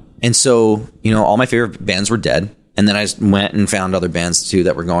 And so, you know, all my favorite bands were dead. And then I went and found other bands too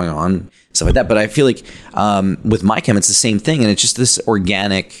that were going on, stuff like that. But I feel like with My Chem, it's the same thing, and it's just this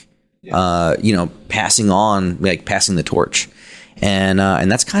organic, you know, passing the torch, and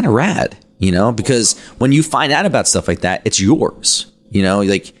that's kind of rad, you know, because when you find out about stuff like that, it's yours, you know,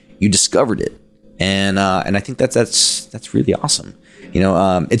 like you discovered it, and I think that's really awesome, you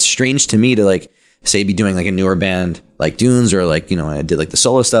know. It's strange to me to, like, say, be doing like a newer band like Dunes, or like, you know, I did like the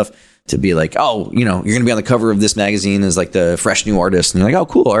solo stuff, to be like, oh, you know, you're gonna be on the cover of this magazine as like the fresh new artist, and you're like, oh,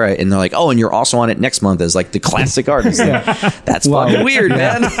 cool, all right, and they're like, oh, and you're also on it next month as like the classic artist. That's fucking weird,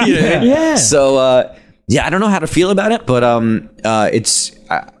 man. You know? Yeah. So yeah, I don't know how to feel about it, but it's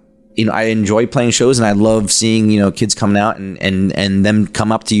you know, I enjoy playing shows, and I love seeing, you know, kids coming out and them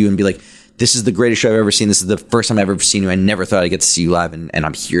come up to you and be like, this is the greatest show I've ever seen. This is the first time I've ever seen you. I never thought I'd get to see you live, and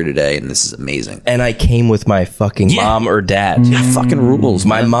I'm here today, and this is amazing. And I came with my fucking mom or dad. Yeah, fucking rules.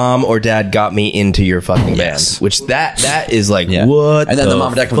 My mom or dad got me into your fucking band, which that is like, what? And then the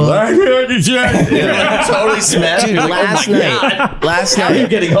mom and dad come like, like, totally smashed. Dude, last night, how are you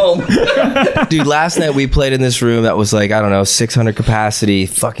getting home? Dude, last night we played in this room that was like, I don't know, 600 capacity,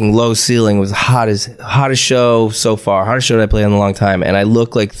 fucking low ceiling. It was hottest show so far, hottest show that I played in a long time. And I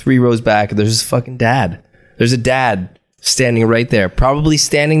look like 3 rows back, and there's this fucking dad. There's a dad standing right there, probably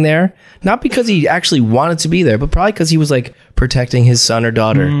standing there not because he actually wanted to be there, but probably because he was like protecting his son or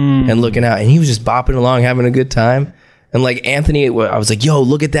daughter and looking out, and he was just bopping along, having a good time. And like Anthony, I was like, yo,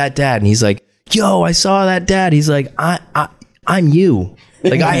 look at that dad, and he's like, yo, I saw that dad. He's like, I'm you,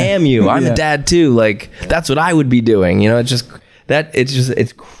 like, I am you. I'm the dad too. Like, that's what I would be doing, you know. It's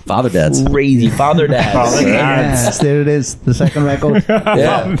father dads, crazy father dads. Yes, there it is, the second record.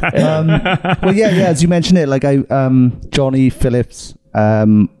 Well, yeah, as you mentioned it, like Johnny Phillips,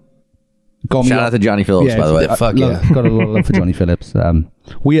 got shout out to Johnny Phillips, by the way. Got a lot of love for Johnny Phillips.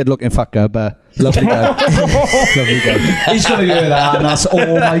 Weird looking fucker, but lovely guy. Lovely guy. He's going to hear that, and that's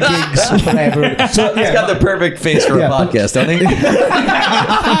all my gigs forever. So, He's got the perfect face for a podcast, don't he?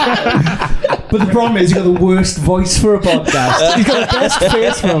 But the problem is, he's got the worst voice for a podcast. He's got the best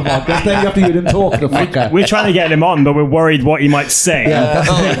face for a podcast. Then you have to hear him talk, the fucker. We're trying to get him on, but we're worried what he might say.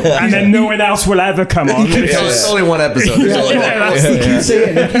 And then no one else will ever come on. It's only one episode. He keeps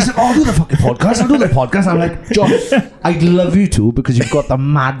saying, he's like, I'll do the fucking podcast. I'll do the podcast. I'm like, John, I'd love you to, because you've got the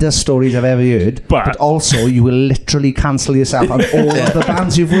maddest stories I've ever heard. But also, you will literally cancel yourself on all of the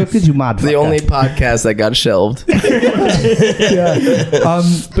bands you've worked with, you mad fucker. The only podcast that got shelved.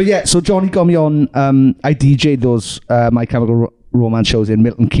 But yeah, so Johnny got me on. I DJ'd those My Chemical Romance shows in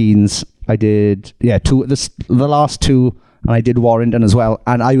Milton Keynes. I did the last two, and I did Warrington as well.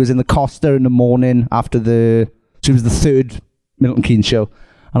 And I was in the Costa in the morning after it was the third Milton Keynes show,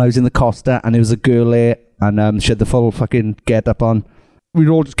 and I was in the Costa, and there was a girl there, and she had the full fucking get up on. We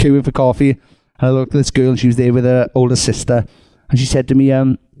were all just queuing for coffee, and I looked at this girl, and she was there with her older sister, and she said to me,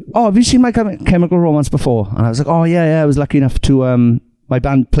 "Oh, have you seen My Chemical Romance before?" And I was like, "Oh yeah, I was lucky enough to my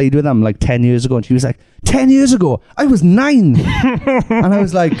band played with them like 10 years ago." And she was like, 10 years ago? I was 9. And I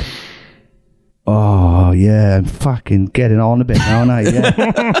was like, oh yeah, I'm fucking getting on a bit now, aren't I?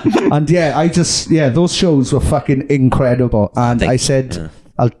 Yeah. And those shows were fucking incredible. And I said,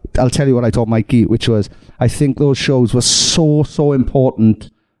 I'll tell you what I told Mikey, which was, I think those shows were so important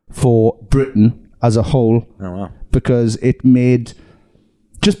for Britain as a whole. Oh, wow. Because it made,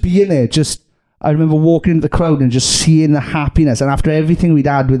 just being there, I remember walking into the crowd and just seeing the happiness. And after everything we'd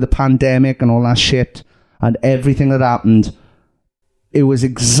had with the pandemic and all that shit and everything that happened, it was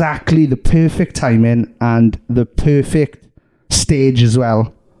exactly the perfect timing and the perfect stage as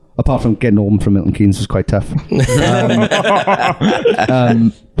well. Apart from getting home from Milton Keynes was quite tough. It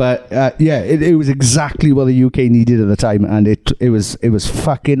was exactly what the UK needed at the time. And it was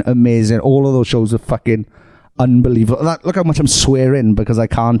fucking amazing. All of those shows were fucking unbelievable. Look how much I'm swearing, because I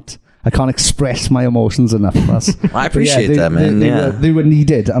can't express my emotions enough. I appreciate that, man. They were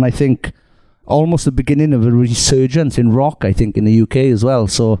needed, and I think almost the beginning of a resurgence in rock, I think, in the UK as well.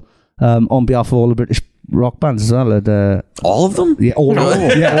 So on behalf of all the British rock bands as well. All of them? Yeah, all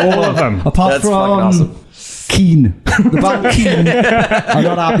of them. Apart from awesome. Keane. The band Keane. I'm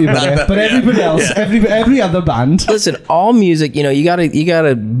not happy about it. But everybody else, every other band. Listen, all music, you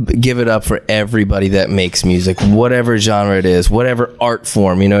gotta give it up for everybody that makes music, whatever genre it is, whatever art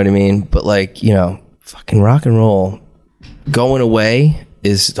form, you know what I mean? But fucking rock and roll going away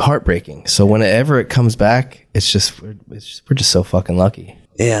is heartbreaking. So whenever it comes back, we're just so fucking lucky.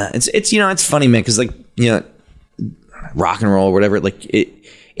 Yeah, it's funny, man, because rock and roll or whatever,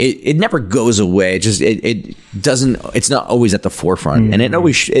 it never goes away. It doesn't. It's not always at the forefront, and it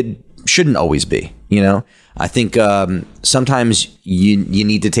shouldn't always be. I think sometimes you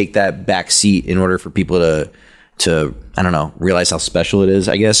need to take that back seat in order for people to I don't know, realize how special it is,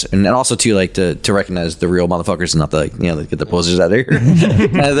 I guess, and also to recognize the real motherfuckers and not the get the posters out there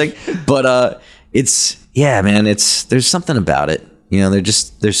kind of thing. But man, there's something about it.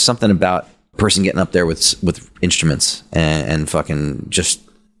 There's something about a person getting up there with instruments and fucking just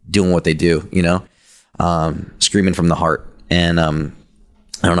doing what they do, screaming from the heart. And I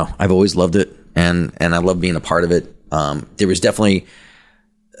don't know, I've always loved it, and I love being a part of it. There was definitely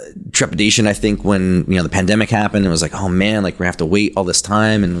trepidation, I think, when the pandemic happened. It was like, oh man, we're gonna have to wait all this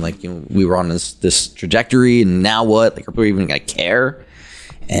time, and we were on this trajectory, and now what? Are people even gonna care?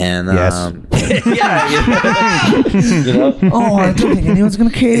 And yes. Oh, I don't think anyone's gonna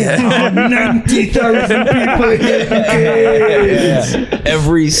care. 90,000 people cares.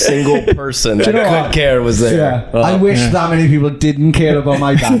 Every single person that could care was there. Yeah. I wish that many people didn't care about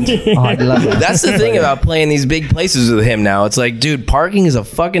my band. I love it. That's the thing about playing these big places with him now. It's like, dude, parking is a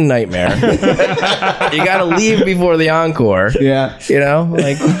fucking nightmare. You gotta leave before the encore. Yeah.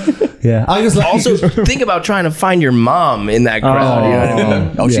 Yeah. I was also think about trying to find your mom in that crowd. You know what I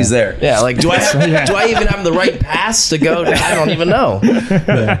mean? Oh, she's there. Yeah. Do I even have the right pass to go? I don't even know.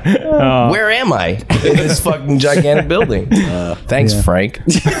 Where am I in this fucking gigantic building? Thanks, Frank.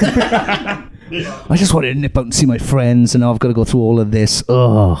 I just wanted to nip out and see my friends, and now I've got to go through all of this.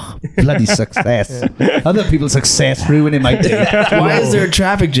 Oh, bloody success. Other people's success ruining my day. Why is there a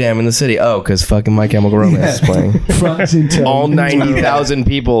traffic jam in the city? Oh, because fucking My Chemical Romance is playing. All 90,000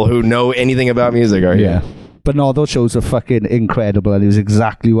 people who know anything about music are here. But no, those shows were fucking incredible, and it was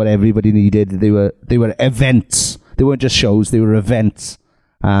exactly what everybody needed. They were events. They weren't just shows, they were events.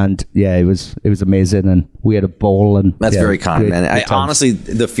 And it was amazing, and we had a ball. And that's very kind, man. I honestly,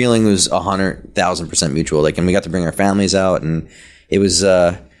 the feeling was 100,000% mutual. And we got to bring our families out, and it was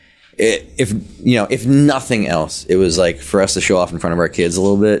if nothing else, it was like for us to show off in front of our kids a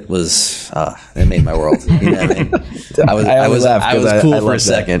little bit was that made my world. You know what I mean? I was cool for a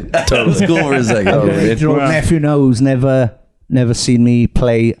second. I was cool for a second. Your nephew now who's never seen me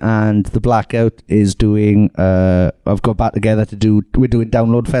play, and the Blackout is doing. I've got back together we're doing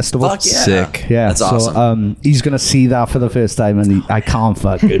Download Festival. Fuck yeah. Sick. Yeah, that's awesome. So he's gonna see that for the first time, and I can't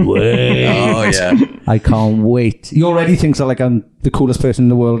fucking wait. Oh yeah, I can't wait. He already thinks that like I'm the coolest person in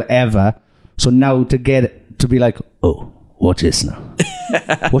the world ever. So now to be like, oh, watch this now.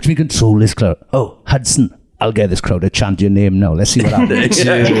 Watch me control this crowd. Oh, Hudson, I'll get this crowd to chant your name now. Let's see what happens.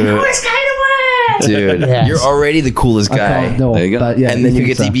 Dude, Yes. you're already the coolest guy. There you go. But, yeah, and then he you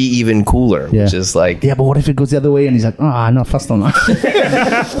get thinks to be even cooler, Yeah. which is like... Yeah, but what if it goes the other way and he's like, not fast on that.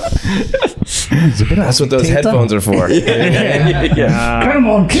 That's what those headphones are for. Come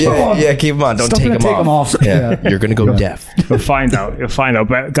on, keep them on. Yeah, keep them on. Don't Stop take gonna them off. Yeah. You're going to go deaf. You'll find out.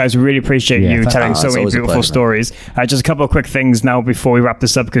 But guys, we really appreciate you telling so many beautiful stories. Just a couple of quick things now before we wrap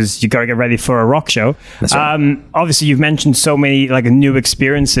this up, because you got to get ready for a rock show. That's right. Obviously, you've mentioned so many like new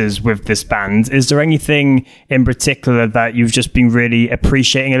experiences with this band. Is there anything in particular that you've just been really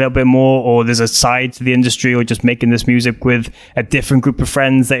appreciating a little bit more, or there's a side to the industry, or just making this music with a different group of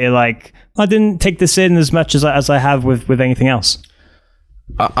friends that you're like, I didn't take this in as much as I have with anything else?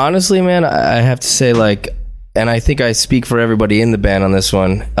 Honestly, man, I have to say, like, and I think I speak for everybody in the band on this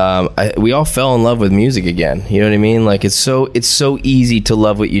one. We all fell in love with music again. You know what I mean? Like, it's so easy to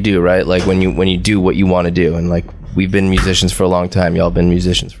love what you do, right? Like when you do what you want to do, and like we've been musicians for a long time. Y'all been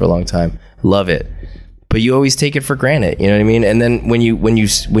musicians for a long time. Love it. But you always take it for granted, you know what I mean? And then when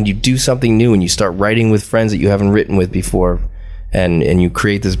you do something new and you start writing with friends that you haven't written with before, and you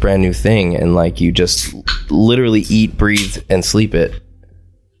create this brand new thing, and like you just literally eat, breathe, and sleep it,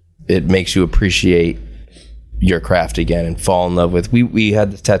 it makes you appreciate your craft again and fall in love with. We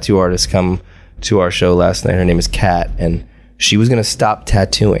had this tattoo artist come to our show last night. Her name is Kat, and she was gonna stop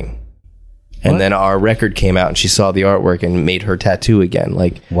tattooing. And then our record came out and she saw the artwork and made her tattoo again.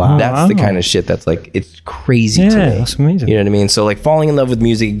 Like, wow. That's the kind of shit that's like, it's crazy to me. That's amazing. You know what I mean? So like falling in love with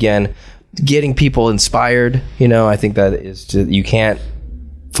music again, getting people inspired, you know, I think that is just, you can't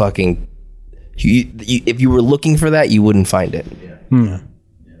fucking, if you were looking for that, you wouldn't find it.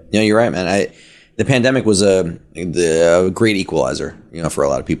 Yeah, you're right, man. The pandemic was a great equalizer, you know, for a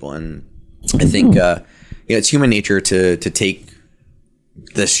lot of people. And I think, it's human nature to take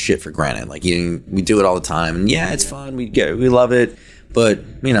this shit for granted. Like, we do it all the time, and yeah, it's fun. We love it, but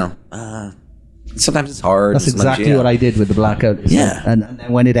you know, sometimes it's hard. That's exactly what I did with the Blackout. Yeah, and then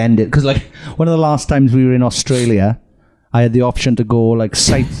when it ended, because like one of the last times we were in Australia, I had the option to go like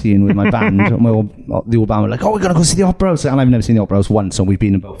sightseeing with my band. The old band were like, "Oh, we're gonna go see the Opera House," and I've never seen the Opera House once, and we've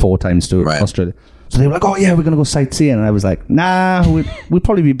been about 4 times to Australia. So they were like, "Oh yeah, we're gonna go sightseeing," and I was like, "Nah, we'll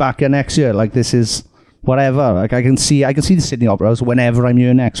probably be back here next year. Like this is." Whatever, like I can see the Sydney Opera House whenever I'm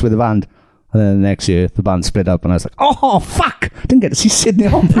here next with the band. And then the next year the band split up, and I was like, oh fuck, didn't get to see Sydney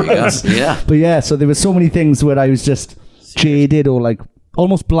Opera House. Yeah. But yeah, so there were so many things where I was just jaded or like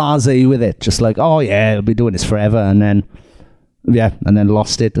almost blasé with it, just like, oh yeah, I'll be doing this forever, and then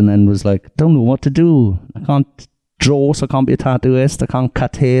lost it, and then was like, don't know what to do. I can't draw, so I can't be a tattooist. I can't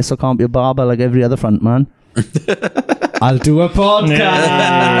cut hair, so I can't be a barber like every other front man. I'll do a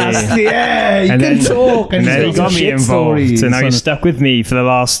podcast. Yeah, you can talk. And then you got me involved. So now you're stuck with me for the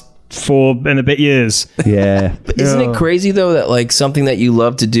last 4 and a bit years. Yeah. But isn't it crazy though that like something that you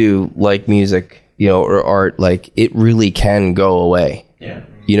love to do, like music, you know, or art, like it really can go away. Yeah.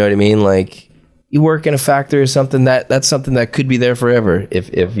 You know what I mean? Like you work in a factory or something, that's something that could be there forever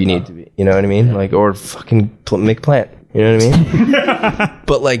if you need to be. You know what I mean? Like, or fucking make plant. You know what I mean?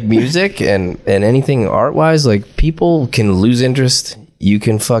 But like music and anything art wise, like people can lose interest. You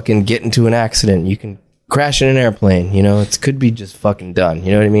can fucking get into an accident. You can crash in an airplane. You know, it could be just fucking done.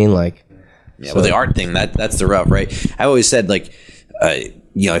 You know what I mean? Like, yeah. So. Well, the art thing that's the rub, right? I always said like,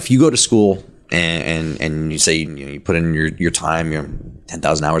 you know, if you go to school and you say you put in your time, your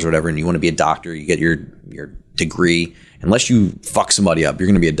 10,000 hours or whatever, and you want to be a doctor, you get your degree. Unless you fuck somebody up, you're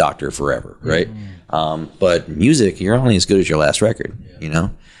going to be a doctor forever, right? But music, you're only as good as your last record, you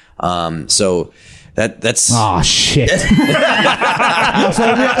know? So that's... Oh, shit. That's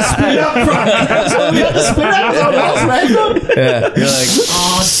all we have to split up from. That's all we have to split up from. Yeah, you're like,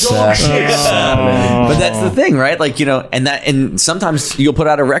 oh, shit. But that's the thing, right? Like, you know, and sometimes you'll put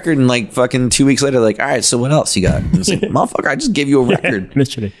out a record and like fucking 2 weeks later, like, all right, so what else you got? And it's like, motherfucker, I just gave you a record.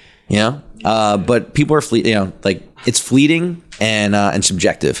 Literally. You know? But people are you know, like it's fleeting and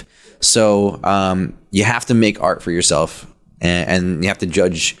subjective. So you have to make art for yourself, and you have to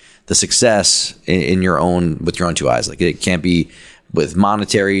judge the success with your own 2 eyes. Like it can't be with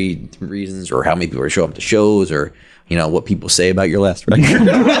monetary reasons or how many people are show up to shows or what people say about your last record. You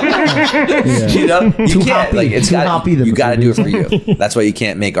can't. Like it's got you got to do it for you. That's why you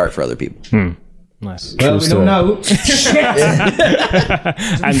can't make art for other people. Nice. Well, we don't know.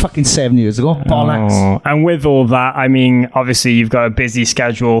 And fucking 7 years ago. Bollocks. And with all that, I mean, obviously you've got a busy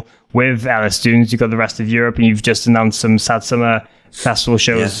schedule with LS Dunes. You've got the rest of Europe, and you've just announced some Sad Summer Festival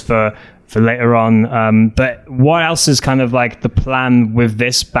shows for later on. But what else is kind of like the plan with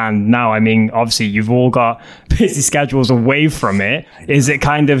this band now? I mean, obviously you've all got busy schedules away from it. Is it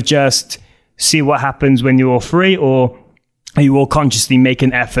kind of just see what happens when you're free, or are you all consciously make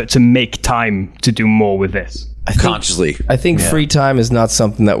an effort to make time to do more with this? I think free time is not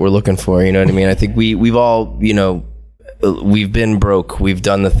something that we're looking for. You know what I mean? I think we've all, we've been broke. We've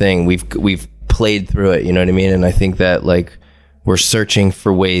done the thing. We've played through it. You know what I mean? And I think that like we're searching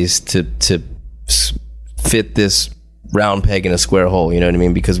for ways to fit this round peg in a square hole. You know what I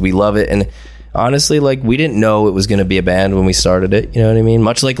mean? Because we love it. And honestly, like we didn't know it was going to be a band when we started it. You know what I mean?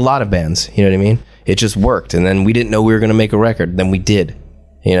 Much like a lot of bands. You know what I mean? It just worked. And then we didn't know we were going to make a record. Then we did,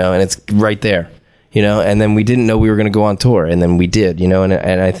 and it's right there, and then we didn't know we were going to go on tour. And then we did,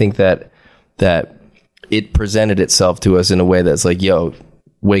 and I think that it presented itself to us in a way that's like, yo,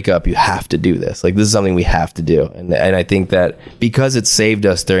 wake up. You have to do this. Like, this is something we have to do. And I think that because it saved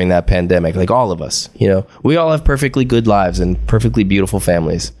us during that pandemic, like all of us, we all have perfectly good lives and perfectly beautiful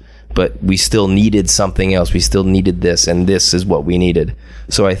families, but we still needed something else. We still needed this, and this is what we needed.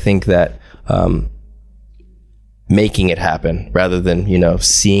 So I think that, making it happen rather than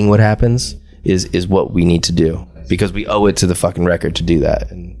seeing what happens is what we need to do, because we owe it to the fucking record to do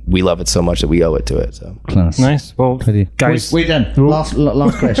that, and we love it so much that we owe it to it. So class. Nice. Well, guys, wait then. Last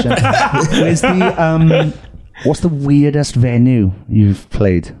question. What's the weirdest venue you've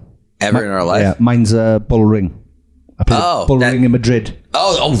played ever in our life? Yeah, mine's Bull Ring. I played Bull Ring in Madrid.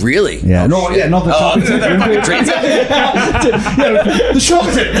 Oh, really? Yeah. Not the shopping center. The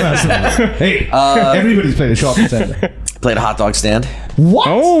shopping center. Hey, everybody's played a shopping center. Played a hot dog stand. What?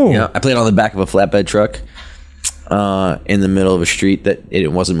 Oh. Yeah, I played on the back of a flatbed truck in the middle of a street that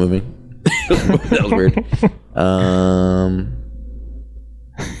it wasn't moving. That was weird.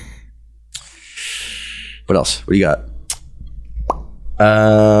 What else? What do you got?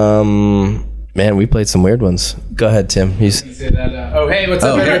 Man, we played some weird ones. Go ahead, Tim. Hey, what's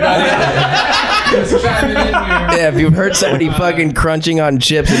up, everybody? Just chiming in here. Yeah, if you've heard somebody fucking crunching on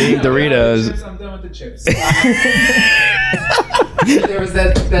chips and eating Doritos. I'm done with the chips. There was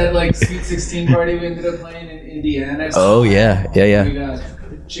that like Sweet 16 party we ended up playing in Indiana. Oh, yeah. We got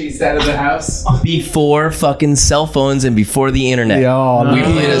chased out of the house. Before fucking cell phones and before the internet. We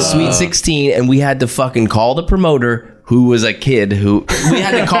played a Sweet 16 and we had to fucking call the promoter, who was a kid, we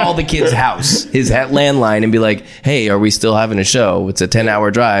had to call the kid's house, his landline, and be like, hey, are we still having a show? It's a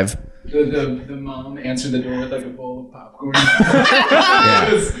 10-hour drive. The mom answered the door with like a bowl of popcorn. It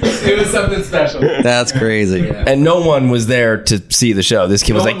was something special. That's crazy. Yeah. And no one was there to see the show. This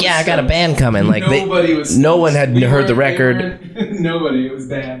kid was like, yeah, I got a band coming. Like, no one had heard the record. Nobody. It was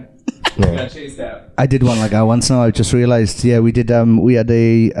bad. Yeah. Got chased out. I did one like that once now. I just realised, we did, we had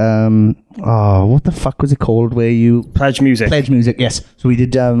a, what the fuck was it called? Where you... Pledge music. Pledge music, yes. So we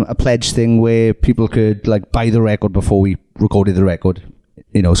did a pledge thing where people could like buy the record before we recorded the record,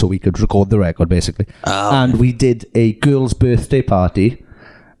 so we could record the record basically. And we did a girl's birthday party,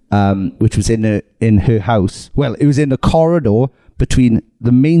 which was in her house. Well, it was in the corridor between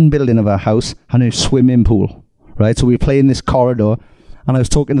the main building of her house and her swimming pool, right? So we were playing this corridor, and I was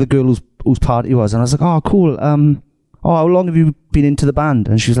talking to the girl whose party it was, and I was like, oh, cool. How long have you been into the band?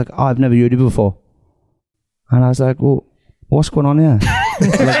 And she was like, oh, I've never heard you before. And I was like, well, what's going on here?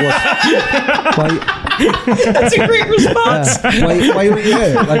 That's a great response. Why were you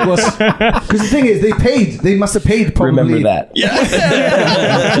here? Like, because the thing is, they must have paid probably. Remember that.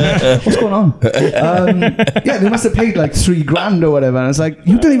 Yeah. What's going on? They must have paid like $3,000 or whatever. And it's like,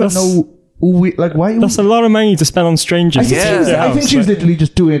 you don't even know. Why? That's a lot of money to spend on strangers. I think she was literally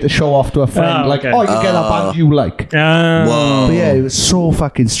just doing it to show off to a friend. You get that band you like. Whoa. But yeah, it was so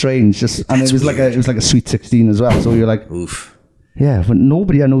fucking strange. And it was like a Sweet 16 as well. So you're like, oof. Yeah, but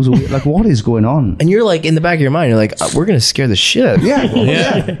nobody knows what is going on. And you're like, in the back of your mind, you're like, we're gonna scare the shit out of people.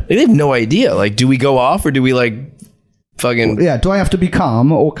 Yeah. They have no idea. Like, do we go off or do we like fucking? Yeah. Do I have to be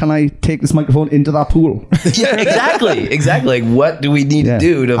calm or can I take this microphone into that pool? Yeah, exactly. Like, what do we need to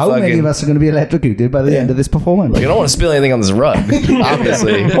do to? How many of us are going to be electrocuted by the end of this performance? Like, I don't want to spill anything on this rug,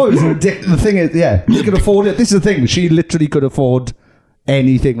 obviously. It was ridiculous. The thing is, she could afford it. This is the thing. She literally could afford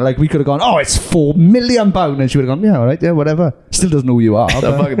anything. Like, we could have gone, oh, it's £4 million. And she would have gone, yeah, all right, yeah, whatever. Still doesn't know who you are. That's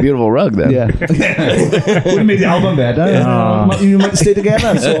a fucking beautiful rug, then. Yeah. Would have made the album better. You might stay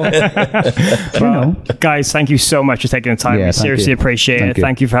together. So, you know. Guys, thank you so much for taking the time. Yeah, We seriously appreciate it.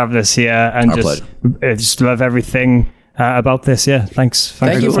 Thank you for having us here. And just love everything about this. Yeah, thanks.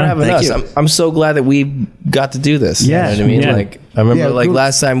 Thank you for having us. I'm so glad that we got to do this. Yeah. You know what I mean? Yeah. Like, I remember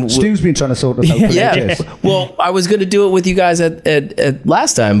last time. Stu's been trying to sort us out for ages. Well, I was going to do it with you guys at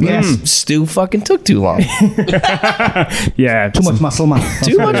last time, but Stu fucking took too long. Yeah. Too much muscle mass.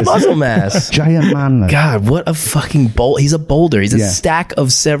 Too much muscle mass. Giant man. God, what a fucking boulder. He's a boulder. He's a stack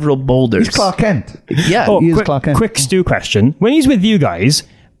of several boulders. He's Clark Kent. Yeah. He is Clark Kent. Quick Stu question. When he's with you guys,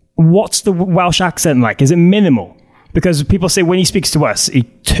 what's the Welsh accent like? Is it minimal? Because people say when he speaks to us, he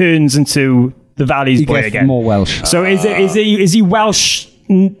turns into the Valley's boy gets again. more Welsh. So is he Welsh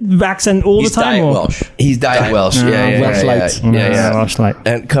accent all the time? Diet or? Welsh. He's diet Welsh. Welsh light. Yeah. Welsh light.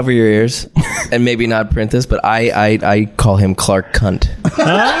 And cover your ears, and maybe not print this, but I call him Clark Cunt.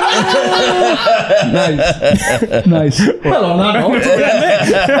 Nice. Well, on that note,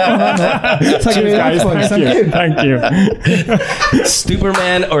 thank you very much, boys. Thank you.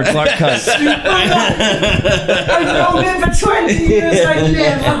 Superman or Clark Cunt? I've known him for 20 years. I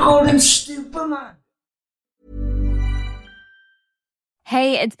never called him Superman.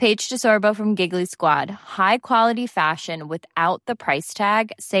 Hey, it's Paige DeSorbo from Giggly Squad. High quality fashion without the price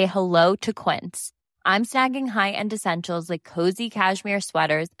tag. Say hello to Quince. I'm snagging high-end essentials like cozy cashmere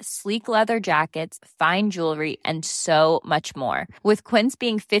sweaters, sleek leather jackets, fine jewelry, and so much more. With Quince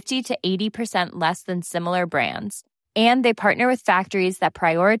being 50 to 80% less than similar brands. And they partner with factories that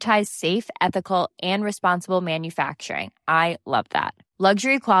prioritize safe, ethical, and responsible manufacturing. I love that.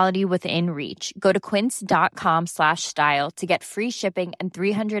 Luxury quality within reach. Go to quince.com/style to get free shipping and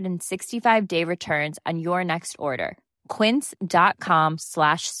 365-day returns on your next order.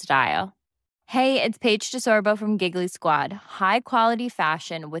 Quince.com/style. Hey, it's Paige DeSorbo from Giggly Squad. High quality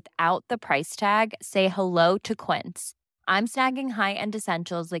fashion without the price tag. Say hello to Quince. I'm snagging high-end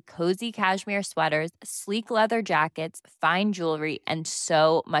essentials like cozy cashmere sweaters, sleek leather jackets, fine jewelry, and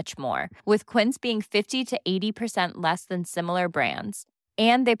so much more. With Quince being 50 to 80% less than similar brands.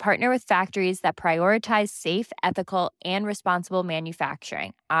 And they partner with factories that prioritize safe, ethical, and responsible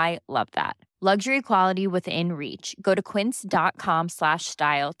manufacturing. I love that. Luxury quality within reach. Go to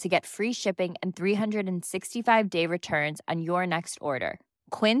quince.com/style to get free shipping and 365-day returns on your next order.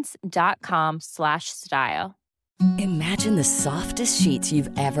 Quince.com/style. Imagine the softest sheets you've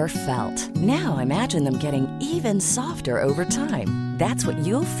ever felt. Now imagine them getting even softer over time. That's what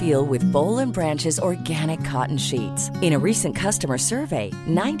you'll feel with Boll & Branch's organic cotton sheets. In a recent customer survey,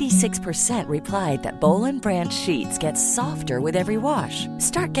 96% replied that Boll & Branch sheets get softer with every wash.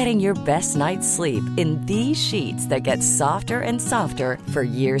 Start getting your best night's sleep in these sheets that get softer and softer for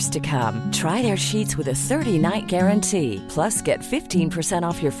years to come. Try their sheets with a 30-night guarantee. Plus, get 15%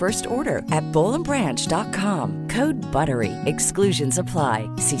 off your first order at bollandbranch.com. Code BUTTERY. Exclusions apply.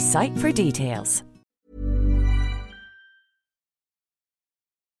 See site for details.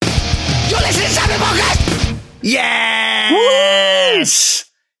 You listen to Sapling Podcast!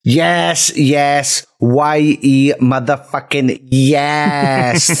 Yes! Yes. Y-E motherfucking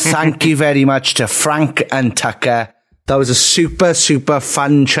yes. Thank you very much to Frank and Tucker. That was a super, super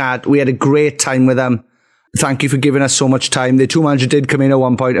fun chat. We had a great time with them. Thank you for giving us so much time. The two managers did come in at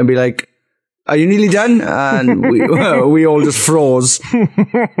one point and be like, are you nearly done? And we all just froze.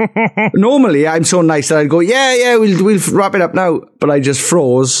 Normally, I'm so nice that I'd go, yeah, we'll wrap it up now. But I just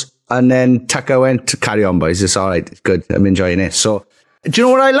froze. And then Tucker went, carry on, boys. It's all right. It's good. I'm enjoying it. So, do you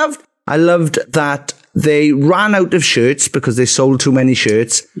know what I loved? I loved that they ran out of shirts because they sold too many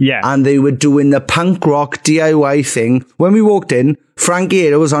shirts. Yeah. And they were doing the punk rock DIY thing. When we walked in, Frank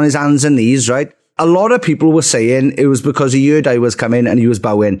Gehry was on his hands and knees, right? A lot of people were saying it was because he heard I was coming and he was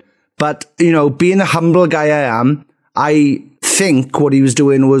bowing. But, you know, being the humble guy I am, I think what he was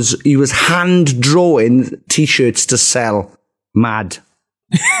doing was he was hand drawing t-shirts to sell. Mad.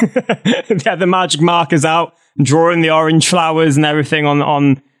 Yeah, the magic markers out, drawing the orange flowers and everything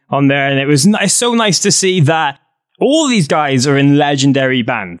on there. And it's so nice to see that all these guys are in legendary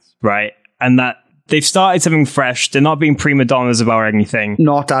bands, right? And that they've started something fresh. They're not being prima donnas about anything.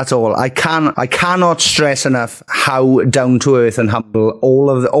 Not at all. I cannot stress enough how down to earth and humble all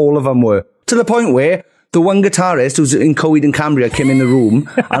of them were. To the point where the one guitarist who's in Coheed and Cambria came in the room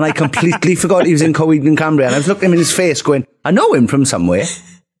and I completely forgot he was in Coheed and Cambria. And I was looking him in his face going, I know him from somewhere.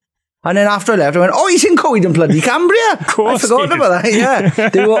 And then after I left, I went, oh, he's in Coheed and bloody Cambria. Of course, I forgot about that. Yeah.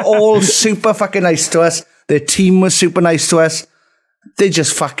 They were all super fucking nice to us. Their team was super nice to us. They're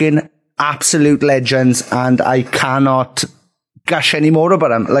just fucking absolute legends. And I cannot gush anymore about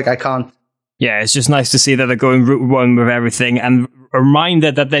them. Like, I can't. Yeah, it's just nice to see that they're going Route 1 with everything. And a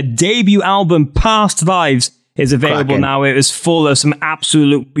reminder that their debut album, Past Lives, is available now. It is full of some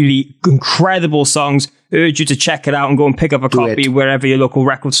absolutely incredible songs. Urge you to check it out and go and pick up a copy wherever your local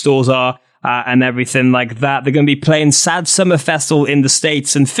record stores are and everything like that. They're going to be playing Sad Summer Festival in the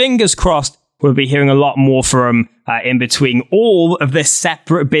States, and fingers crossed we'll be hearing a lot more from them in between all of their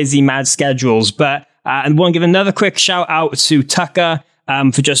separate busy mad schedules. But and want to give another quick shout out to Tucker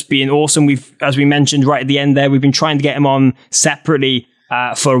for just being awesome. We've, as we mentioned right at the end there, we've been trying to get him on separately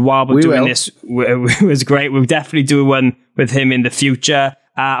for a while, but doing this was great. We'll definitely do one with him in the future.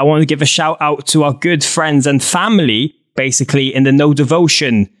 I want to give a shout out to our good friends and family, basically, in the No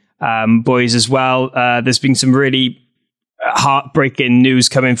Devotion boys as well. There's been some really heartbreaking news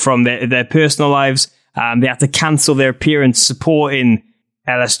coming from their personal lives. They had to cancel their appearance supporting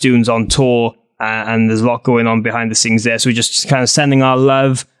LS Dunes on tour, and there's a lot going on behind the scenes there. So we're just kind of sending our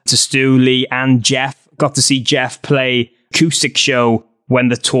love to Stu, Lee, and Jeff. Got to see Jeff play acoustic show when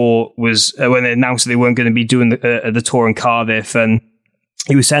the tour was when they announced they weren't going to be doing the tour in Cardiff, and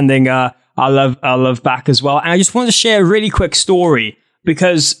he was sending our love back as well. And I just wanted to share a really quick story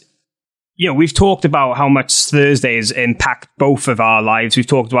because, you know, we've talked about how much Thursdays impact both of our lives. We've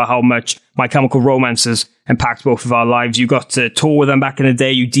talked about how much My Chemical Romance has impacted both of our lives. You got to tour with them back in the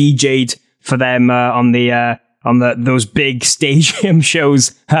day. You DJ'd for them on those big stadium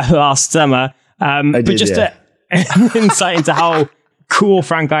shows last summer. But just an insight into how cool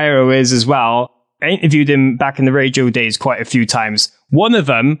Frank Iero is as well. I interviewed him back in the radio days quite a few times. One of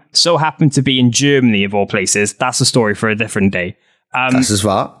them so happened to be in Germany, of all places. That's a story for a different day. That's as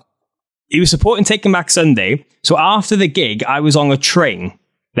far. He was supporting Taking Back Sunday. So after the gig, I was on a train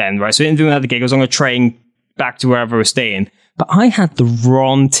then, right? So I didn't do another gig. I was on a train back to wherever I was staying. But I had the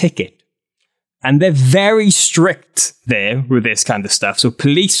wrong ticket. And they're very strict there with this kind of stuff. So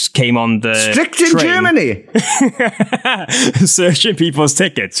police came on the strict in Germany, searching people's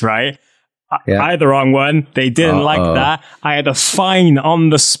tickets, right? I had the wrong one. They didn't like that. I had a fine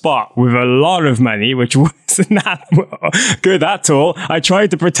on the spot with a lot of money, which wasn't that good at all. I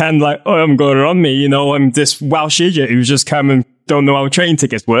tried to pretend like, oh, I'm going on me. You know, I'm this Welsh idiot who's just come and don't know how train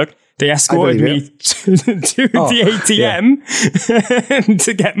tickets work. They escorted me to the ATM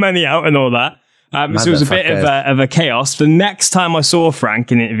to get money out and all that. So it was a bit of a chaos. The next time I saw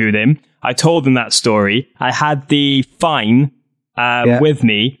Frank and interviewed him, I told him that story. I had the fine with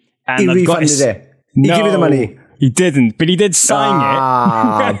me. And he refunded it. He gave you the money. He didn't, but he did sign it.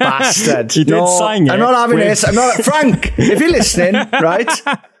 Ah, bastard. He did sign it. I'm not having this. I'm not. Frank, if you're listening, right?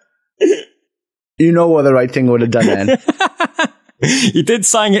 You know what the right thing would have done then. He did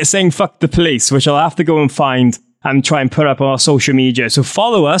sign it saying fuck the police, which I'll have to go and find and try and put up on our social media. So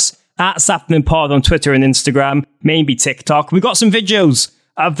follow us at Sapnin Pod on Twitter and Instagram, maybe TikTok. We've got some videos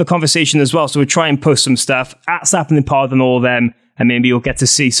of the conversation as well, so we'll try and post some stuff at Sapnin Pod and all of them, and maybe you'll get to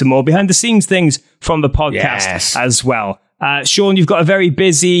see some more behind the scenes things from the podcast as well. Sean, you've got a very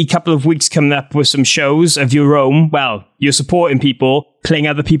busy couple of weeks coming up with some shows of your own. Well, you're supporting people, playing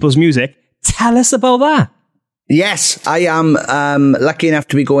other people's music. Tell us about that. Yes, I am lucky enough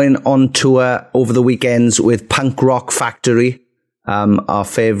to be going on tour over the weekends with Punk Rock Factory, our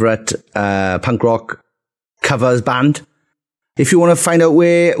favourite punk rock covers band. If you want to find out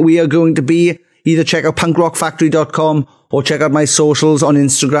where we are going to be, either check out punkrockfactory.com or check out my socials. On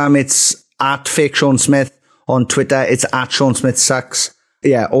Instagram, it's at Fake Sean Smith. On Twitter, it's at Sean Smith Sucks.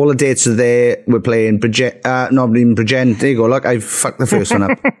 Yeah, all the dates are there. We're playing not even Bridgend. There you go. Look, I fucked the first one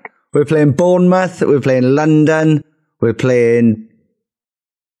up. We're playing Bournemouth. We're playing London. We're playing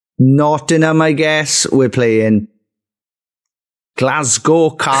Nottingham, I guess. We're playing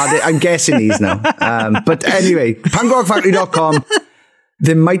Glasgow, Cardiff. I'm guessing these now. But anyway, punkrockfactory.com.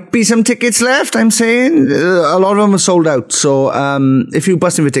 There might be some tickets left, I'm saying. A lot of them are sold out. So if you're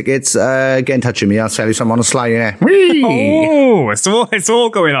busting for tickets, get in touch with me. I'll sell you some on a sly, yeah. Oh, it's all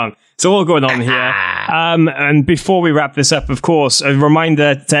going on. It's all going on here. And before we wrap this up, of course, a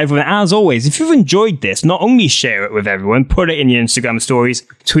reminder to everyone, as always, if you've enjoyed this, not only share it with everyone, put it in your Instagram stories,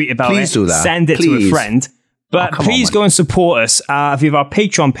 tweet about it, send it to a friend, but please go and support us via our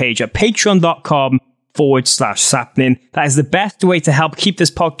Patreon page at patreon.com/sapnin. That is the best way to help keep this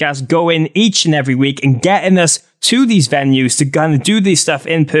podcast going each and every week and getting us to these venues to kind of do this stuff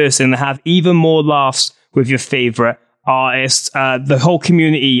in person and have even more laughs with your favorite artists. The whole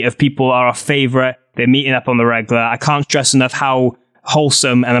community of people are our favorite. They're meeting up on the regular. I can't stress enough how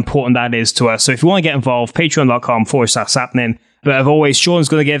wholesome and important that is to us. So if you want to get involved, patreon.com/sapnin. But as always, Sean's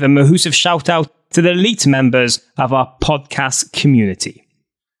going to give a massive shout out to the elite members of our podcast community.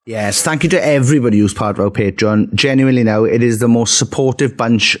 Yes, thank you to everybody who's part of our Patreon. Genuinely now, it is the most supportive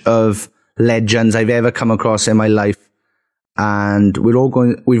bunch of legends I've ever come across in my life. And we've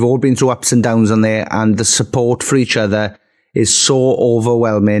all been through ups and downs on there, and the support for each other is so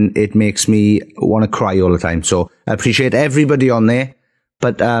overwhelming. It makes me want to cry all the time. So I appreciate everybody on there.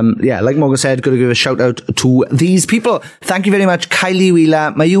 But like Morgan said, got to give a shout out to these people. Thank you very much. Kylie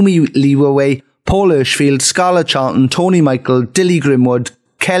Wheeler, Mayumi Leeway, Paul Hirschfield, Scarlett Charlton, Tony Michael, Dilly Grimwood,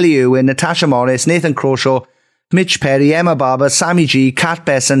 Kelly Irwin, Natasha Morris, Nathan Croshaw, Mitch Perry, Emma Barber, Sammy G, Kat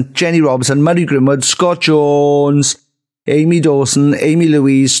Besant, Jenny Robson, Murray Grimwood, Scott Jones, Amy Dawson, Amy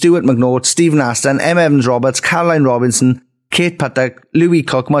Louise, Stuart McNaught, Stephen Aston, Emma Evans-Roberts, Caroline Robinson, Kate Puttock, Louis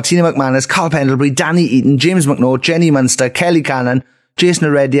Cook, Martina McManus, Carl Pendlebury, Danny Eaton, James McNaught, Jenny Munster, Kelly Cannon, Jason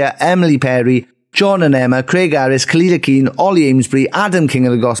Heredia, Emily Perry, John and Emma, Craig Harris, Khalila Keane, Ollie Amesbury, Adam King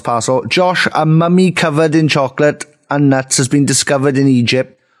of the Gospaso, Josh, a mummy covered in chocolate and nuts has been discovered in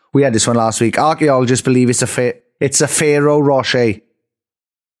Egypt. We had this one last week. Archaeologists believe it's a Pharaoh Rocher.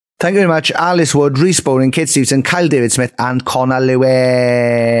 Thank you very much. Alice Wood, Rhys Bowling, Kate Stevenson, Kyle David Smith, and Connor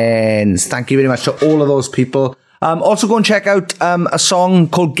Lewins. Thank you very much to all of those people. Also go and check out a song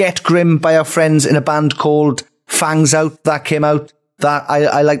called Get Grim by our friends in a band called Fangs Out. That came out. That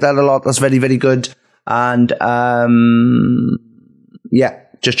I like that a lot. That's very, very good. And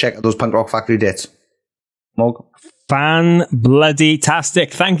just check out those Punk Rock Factory dates. Morg?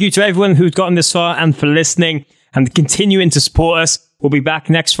 Fan-bloody-tastic. Thank you to everyone who's gotten this far and for listening and continuing to support us. We'll be back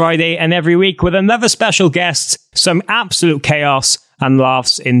next Friday and every week with another special guest, some absolute chaos and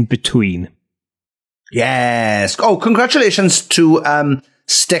laughs in between. Yes. Oh, congratulations to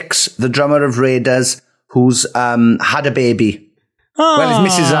Styx, the drummer of Raiders, who's had a baby. Well, his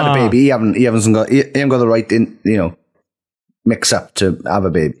missus had a baby. He hasn't got the right mix up to have a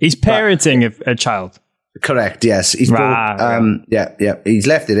baby. He's parenting a child. Correct. Yes, he's brought, he's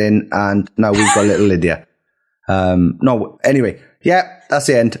left it in, and now we've got little Lydia. Anyway, that's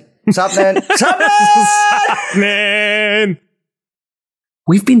the end. What's happening?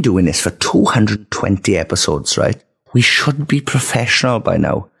 We've been doing this for 220 episodes, right? We should be professional by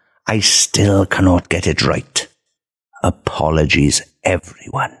now. I still cannot get it right. Apologies,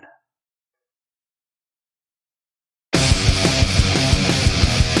 everyone.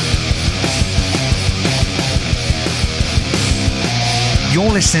 You're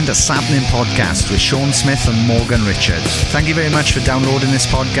listening to Sappenin Podcast with Sean Smith and Morgan Richards. Thank you very much for downloading this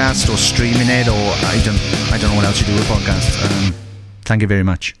podcast or streaming it, or I don't know what else you do with podcasts. Thank you very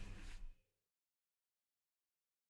much.